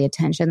get all the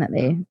attention that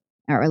they,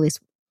 or at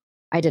least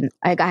I didn't.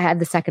 I had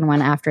the second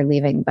one after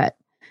leaving, but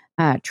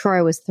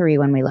Troy was 3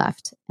 when we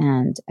left,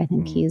 and I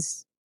think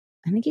he's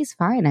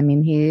fine. I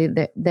mean,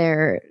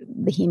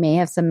 he may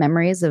have some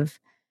memories of,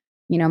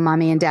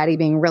 mommy and daddy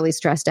being really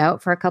stressed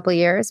out for a couple of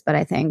years, but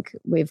I think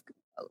we've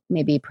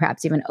maybe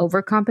perhaps even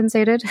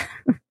overcompensated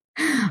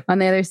on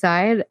the other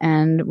side,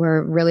 and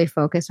we're really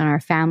focused on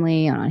our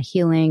family, on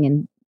healing,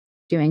 and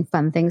doing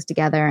fun things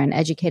together, and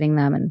educating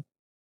them. And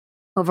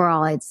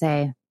overall, I'd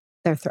say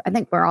I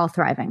think we're all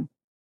thriving.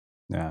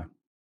 Yeah.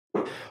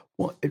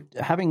 Well,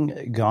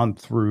 having gone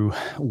through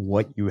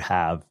what you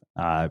have,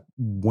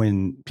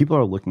 when people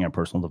are looking at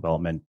personal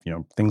development,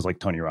 things like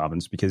Tony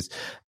Robbins, because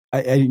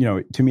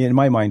to me, in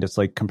my mind, it's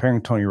like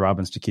comparing Tony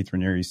Robbins to Keith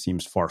Raniere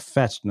seems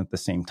far-fetched. And at the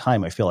same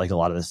time, I feel like a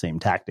lot of the same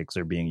tactics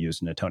are being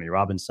used in a Tony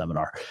Robbins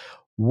seminar.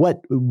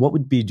 What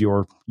would be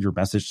your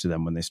message to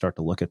them when they start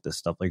to look at this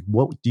stuff? Like,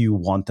 what do you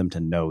want them to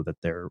know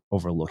that they're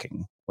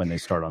overlooking when they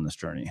start on this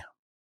journey?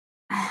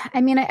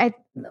 I mean,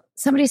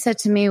 somebody said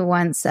to me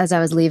once as I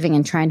was leaving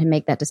and trying to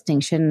make that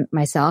distinction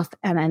myself,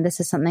 and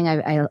this is something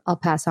I'll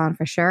pass on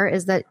for sure,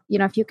 is that,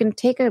 if you can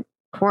take a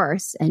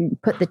course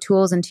and put the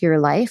tools into your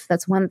life,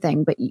 that's one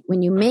thing. But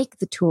when you make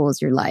the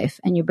tools your life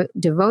and you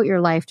devote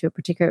your life to a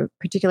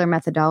particular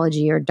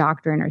methodology or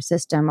doctrine or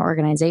system or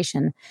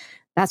organization,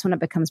 that's when it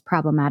becomes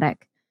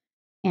problematic.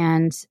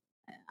 And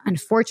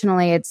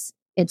unfortunately,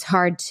 it's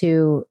hard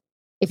to,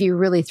 if you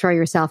really throw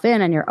yourself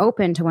in and you're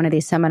open to one of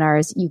these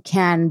seminars, you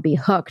can be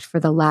hooked for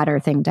the latter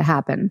thing to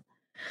happen.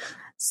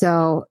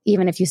 So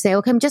even if you say,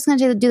 okay, I'm just going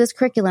to do this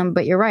curriculum,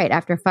 but you're right.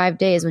 After 5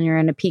 days, when you're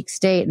in a peak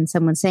state and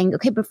someone's saying,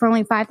 okay, but for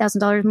only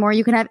 $5,000 more,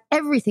 you can have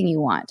everything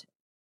you want.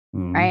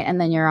 Right. And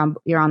then you're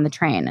on the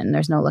train and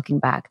there's no looking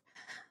back.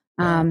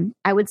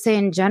 I would say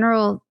in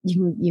general,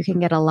 you can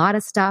get a lot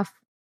of stuff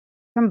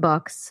from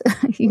books.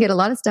 You can get a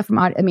lot of stuff from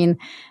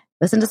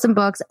listen to some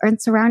books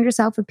and surround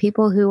yourself with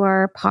people who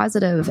are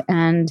positive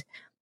and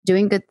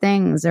doing good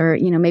things, or,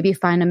 maybe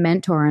find a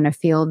mentor in a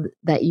field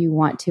that you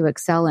want to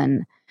excel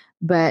in.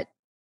 But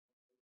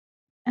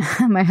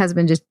my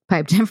husband just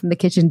piped in from the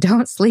kitchen,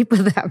 don't sleep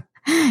with them.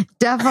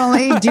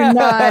 Definitely do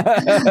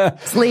not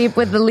sleep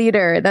with the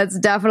leader. That's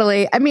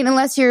definitely,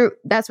 unless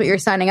that's what you're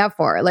signing up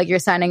for. Like you're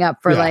signing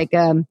up for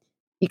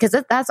because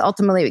that's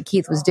ultimately what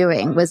Keith was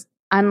doing, was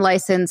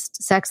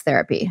unlicensed sex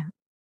therapy.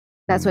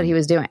 That's what he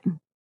was doing.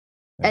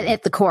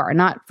 At the core,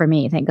 not for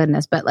me, thank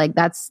goodness, but like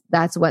that's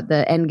what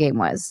the end game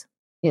was,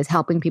 is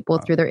helping people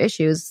through their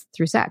issues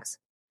through sex.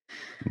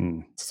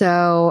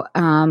 So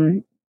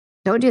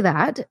don't do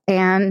that,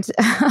 and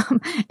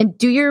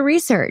do your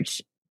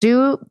research.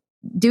 Do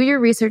your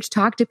research.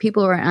 Talk to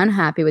people who are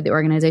unhappy with the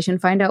organization.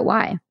 Find out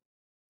why.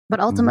 But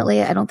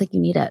ultimately, I don't think you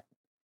need it.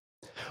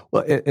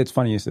 Well, it's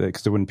funny you say that,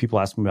 because when people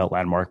ask me about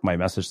Landmark, my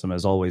message to them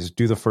is always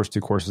do the first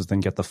 2 courses, then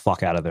get the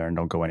fuck out of there and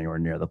don't go anywhere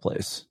near the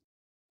place.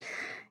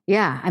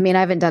 Yeah. I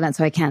haven't done it,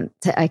 so I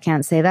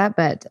can't say that,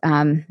 but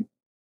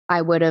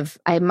I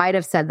might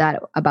have said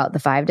that about the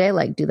 5-day,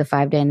 like do the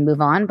 5-day and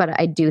move on. But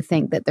I do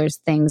think that there's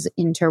things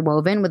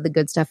interwoven with the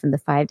good stuff in the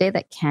 5-day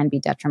that can be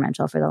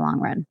detrimental for the long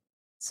run.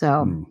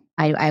 So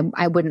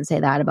I wouldn't say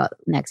that about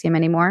NXIVM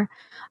anymore.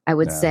 I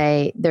would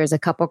say there's a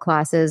couple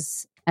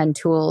classes and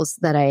tools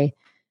that I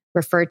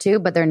refer to,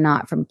 but they're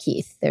not from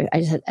Keith. I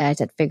just had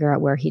to figure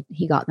out where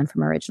he got them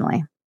from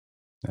originally.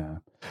 Yeah.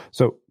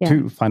 So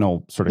 2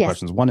 final sort of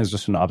questions. One is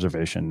just an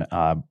observation.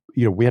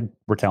 We had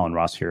Raquel and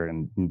Ross here,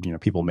 and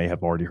people may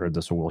have already heard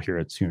this, or will hear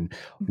it soon.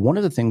 One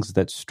of the things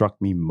that struck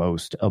me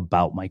most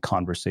about my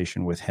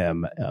conversation with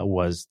him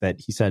was that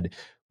he said,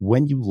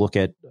 when you look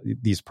at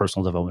these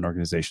personal development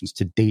organizations,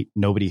 to date,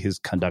 nobody has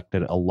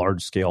conducted a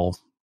large scale,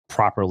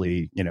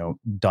 properly,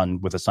 done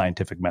with a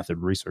scientific method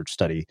research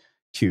study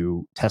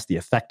to test the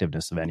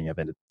effectiveness of any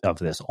of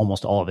this.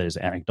 Almost all of it is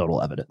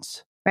anecdotal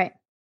evidence. Right.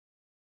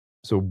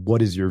 So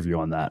what is your view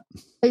on that?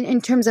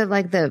 In terms of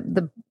like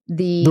the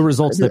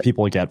results that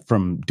people get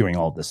from doing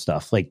all this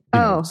stuff, like,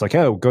 it's like,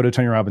 go to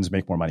Tony Robbins,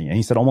 make more money. And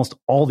he said almost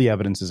all the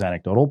evidence is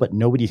anecdotal, but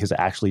nobody has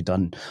actually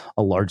done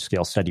a large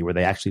scale study where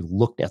they actually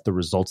looked at the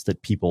results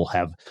that people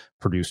have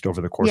produced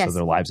over the course of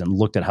their lives and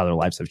looked at how their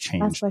lives have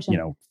changed,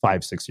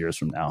 5-6 years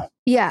from now.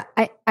 Yeah,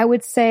 I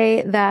would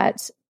say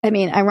that,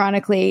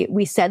 ironically,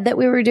 we said that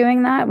we were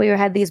doing that. We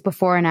had these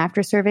before and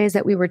after surveys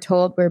that we were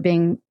told were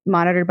being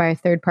monitored by a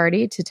third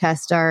party to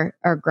test our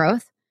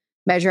growth,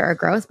 measure our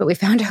growth. But we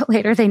found out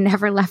later they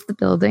never left the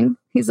building.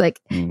 These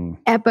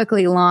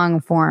epically long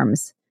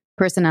forms,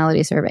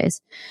 personality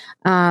surveys.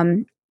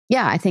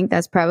 I think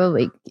that's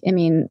probably,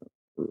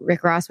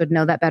 Rick Ross would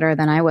know that better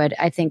than I would.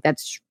 I think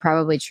that's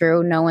probably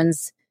true.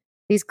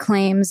 These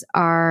claims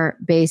are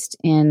based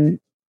in,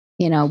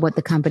 what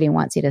the company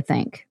wants you to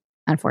think.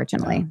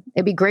 Unfortunately,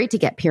 it'd be great to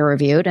get peer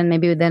reviewed, and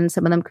maybe then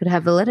some of them could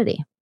have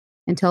validity.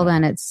 Until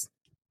then, it's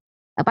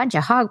a bunch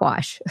of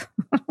hogwash.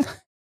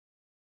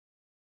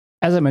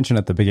 As I mentioned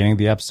at the beginning of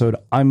the episode,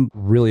 I'm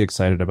really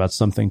excited about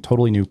something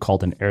totally new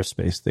called an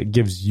airspace that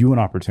gives you an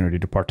opportunity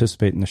to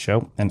participate in the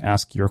show and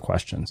ask your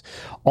questions.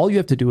 All you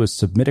have to do is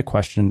submit a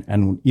question,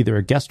 and when either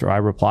a guest or I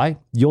reply,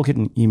 you'll get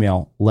an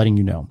email letting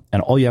you know.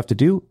 And all you have to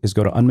do is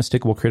go to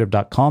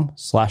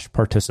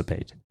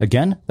unmistakablecreative.com/participate.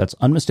 Again, that's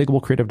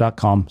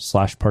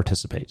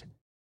unmistakablecreative.com/participate.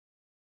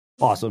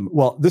 Awesome.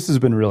 Well, this has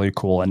been really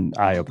cool and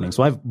eye-opening.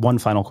 So I have one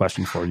final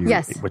question for you,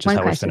 Yes, which is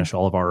how we finish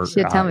all of our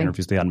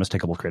interviews, the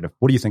Unmistakable Creative.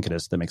 What do you think it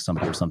is that makes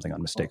somebody or something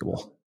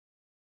unmistakable?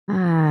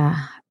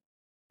 I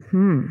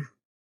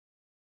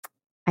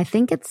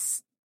think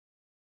it's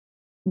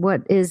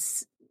what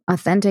is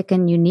authentic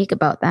and unique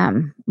about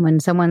them. When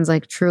someone's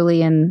like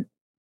truly in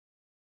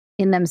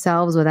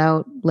themselves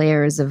without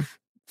layers of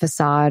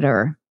facade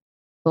or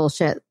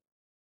bullshit,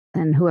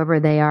 and whoever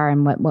they are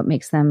and what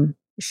makes them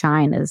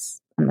shine is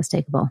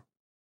unmistakable.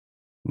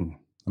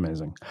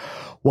 Amazing.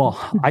 Well,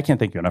 I can't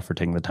thank you enough for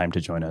taking the time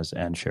to join us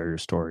and share your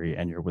story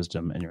and your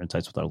wisdom and your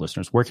insights with our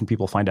listeners. Where can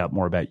people find out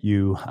more about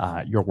you,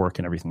 your work,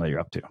 and everything that you're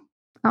up to?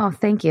 Oh,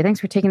 thank you.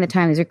 Thanks for taking the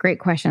time. These are great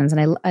questions,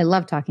 and I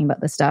love talking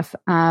about this stuff.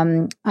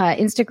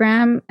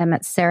 Instagram, I'm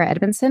at Sarah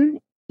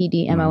Edmonson,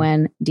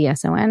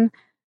 EDMONDSON.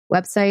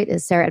 Website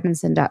is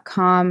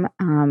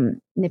sarahedmonson.com.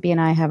 Nippy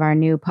and I have our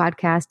new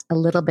podcast, A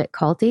Little Bit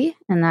Culty,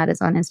 and that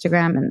is on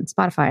Instagram and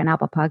Spotify and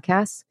Apple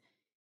Podcasts.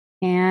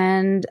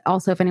 And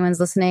also, if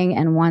anyone's listening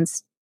and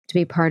wants to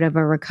be part of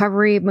a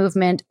recovery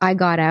movement,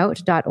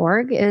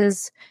 IGotOut.org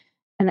is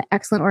an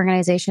excellent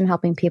organization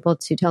helping people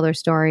to tell their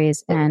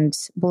stories and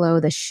blow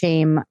the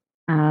shame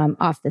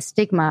off the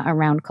stigma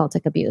around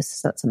cultic abuse.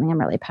 So that's something I'm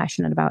really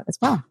passionate about as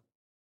well.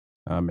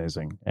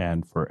 Amazing.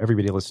 And for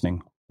everybody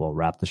listening, we'll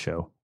wrap the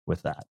show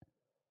with that.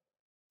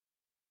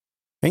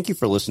 Thank you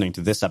for listening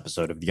to this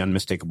episode of the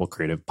Unmistakable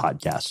Creative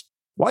Podcast.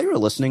 While you were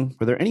listening,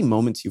 were there any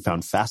moments you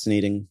found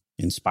fascinating,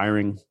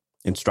 inspiring,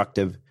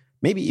 instructive,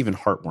 maybe even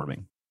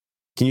heartwarming?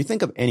 Can you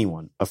think of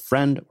anyone, a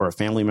friend or a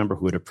family member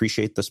who would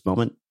appreciate this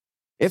moment?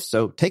 If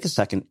so, take a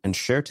second and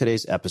share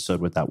today's episode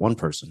with that one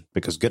person,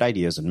 because good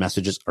ideas and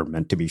messages are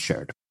meant to be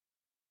shared.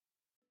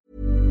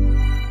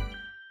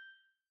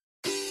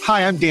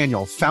 Hi, I'm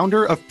Daniel,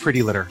 founder of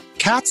Pretty Litter.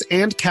 Cats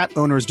and cat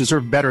owners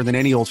deserve better than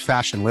any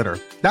old-fashioned litter.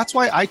 That's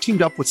why I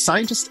teamed up with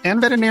scientists and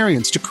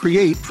veterinarians to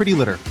create Pretty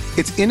Litter.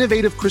 Its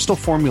innovative crystal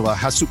formula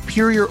has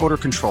superior odor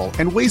control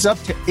and weighs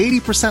up to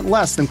 80%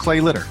 less than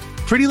clay litter.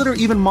 Pretty Litter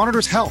even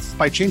monitors health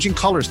by changing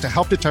colors to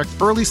help detect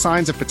early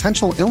signs of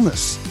potential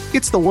illness.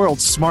 It's the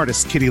world's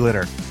smartest kitty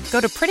litter.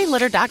 Go to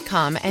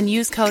prettylitter.com and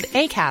use code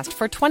ACAST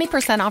for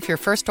 20% off your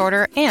first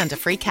order and a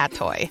free cat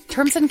toy.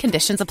 Terms and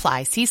conditions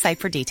apply. See site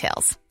for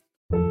details.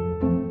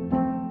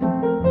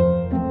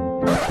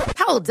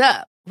 Hold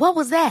up. What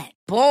was that?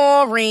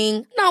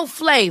 Boring. No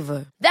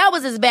flavor. That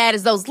was as bad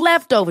as those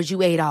leftovers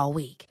you ate all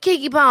week.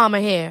 Keke Palmer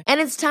here, and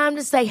it's time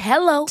to say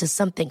hello to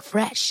something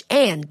fresh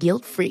and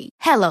guilt-free.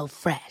 Hello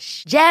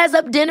Fresh. Jazz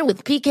up dinner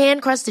with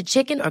pecan-crusted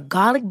chicken or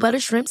garlic butter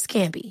shrimp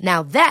scampi.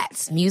 Now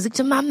that's music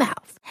to my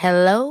mouth.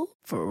 Hello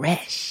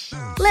Fresh.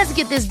 Let's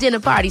get this dinner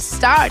party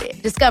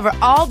started. Discover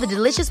all the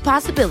delicious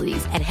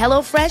possibilities at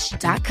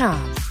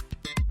HelloFresh.com.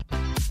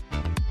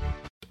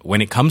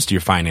 When it comes to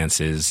your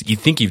finances, you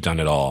think you've done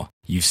it all.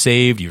 You've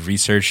saved, you've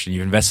researched, and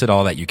you've invested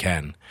all that you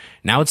can.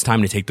 Now it's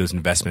time to take those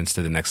investments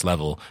to the next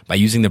level by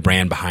using the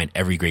brand behind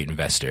every great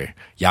investor,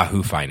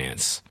 Yahoo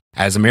Finance.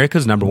 As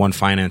America's #1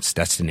 finance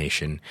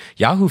destination,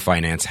 Yahoo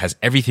Finance has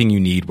everything you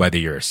need, whether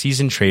you're a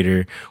seasoned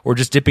trader or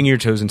just dipping your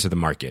toes into the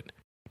market.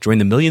 Join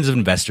the millions of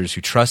investors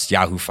who trust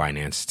Yahoo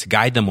Finance to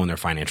guide them on their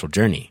financial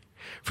journey.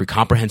 For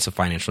comprehensive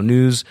financial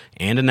news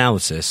and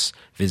analysis,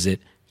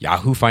 visit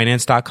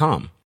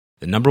yahoofinance.com.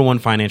 The #1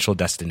 financial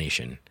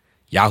destination,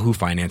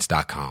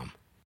 yahoofinance.com.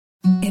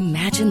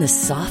 Imagine the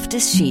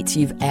softest sheets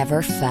you've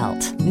ever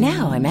felt.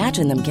 Now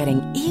imagine them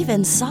getting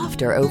even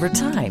softer over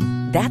time.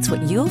 That's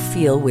what you'll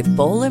feel with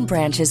Boll &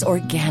 Branch's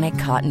organic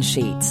cotton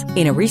sheets.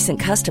 In a recent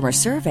customer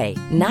survey,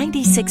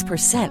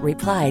 96%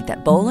 replied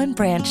that Boll &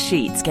 Branch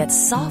sheets get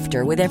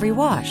softer with every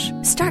wash.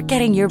 Start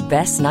getting your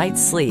best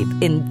night's sleep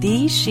in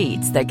these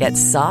sheets that get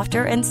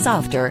softer and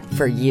softer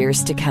for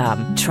years to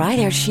come. Try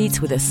their sheets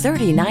with a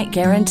 30-night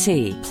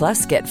guarantee.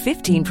 Plus, get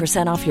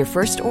 15% off your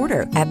first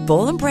order at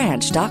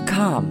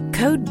bollandbranch.com.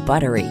 Code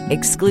BUTTERY.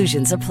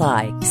 Exclusions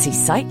apply. See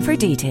site for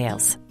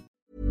details.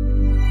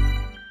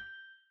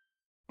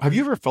 Have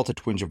you ever felt a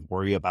twinge of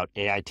worry about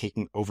AI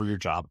taking over your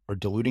job or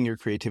diluting your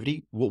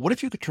creativity? Well, what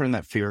if you could turn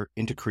that fear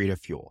into creative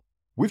fuel?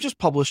 We've just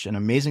published an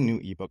amazing new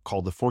ebook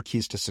called The 4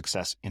 Keys to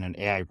Success in an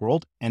AI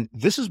World, and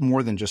this is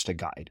more than just a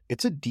guide.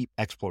 It's a deep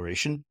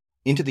exploration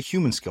into the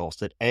human skills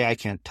that AI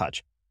can't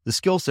touch, the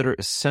skills that are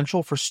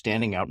essential for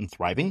standing out and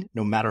thriving,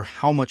 no matter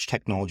how much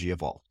technology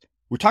evolves.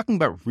 We're talking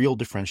about real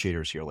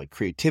differentiators here, like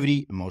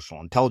creativity, emotional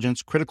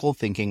intelligence, critical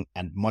thinking,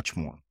 and much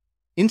more.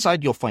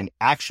 Inside, you'll find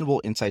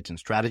actionable insights and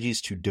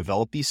strategies to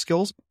develop these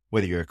skills,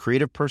 whether you're a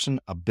creative person,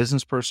 a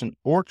business person,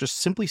 or just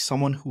simply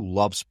someone who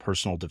loves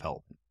personal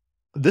development.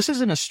 This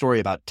isn't a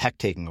story about tech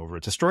taking over.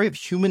 It's a story of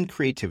human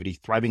creativity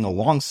thriving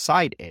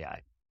alongside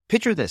AI.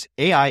 Picture this,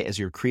 AI as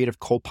your creative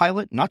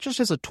co-pilot, not just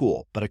as a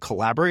tool, but a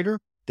collaborator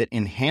that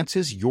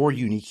enhances your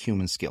unique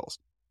human skills.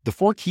 The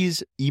 4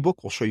 Keys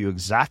ebook will show you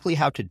exactly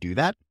how to do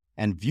that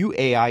and view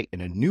AI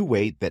in a new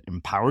way that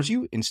empowers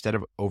you instead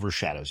of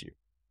overshadows you.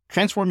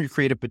 Transform your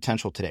creative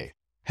potential today.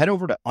 Head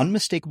over to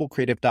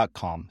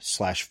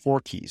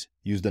unmistakablecreative.com/4keys.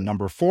 Use the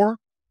number 4,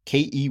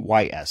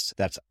 KEYS.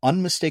 That's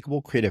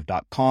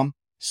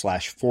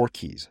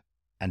unmistakablecreative.com/4keys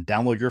and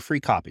download your free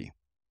copy.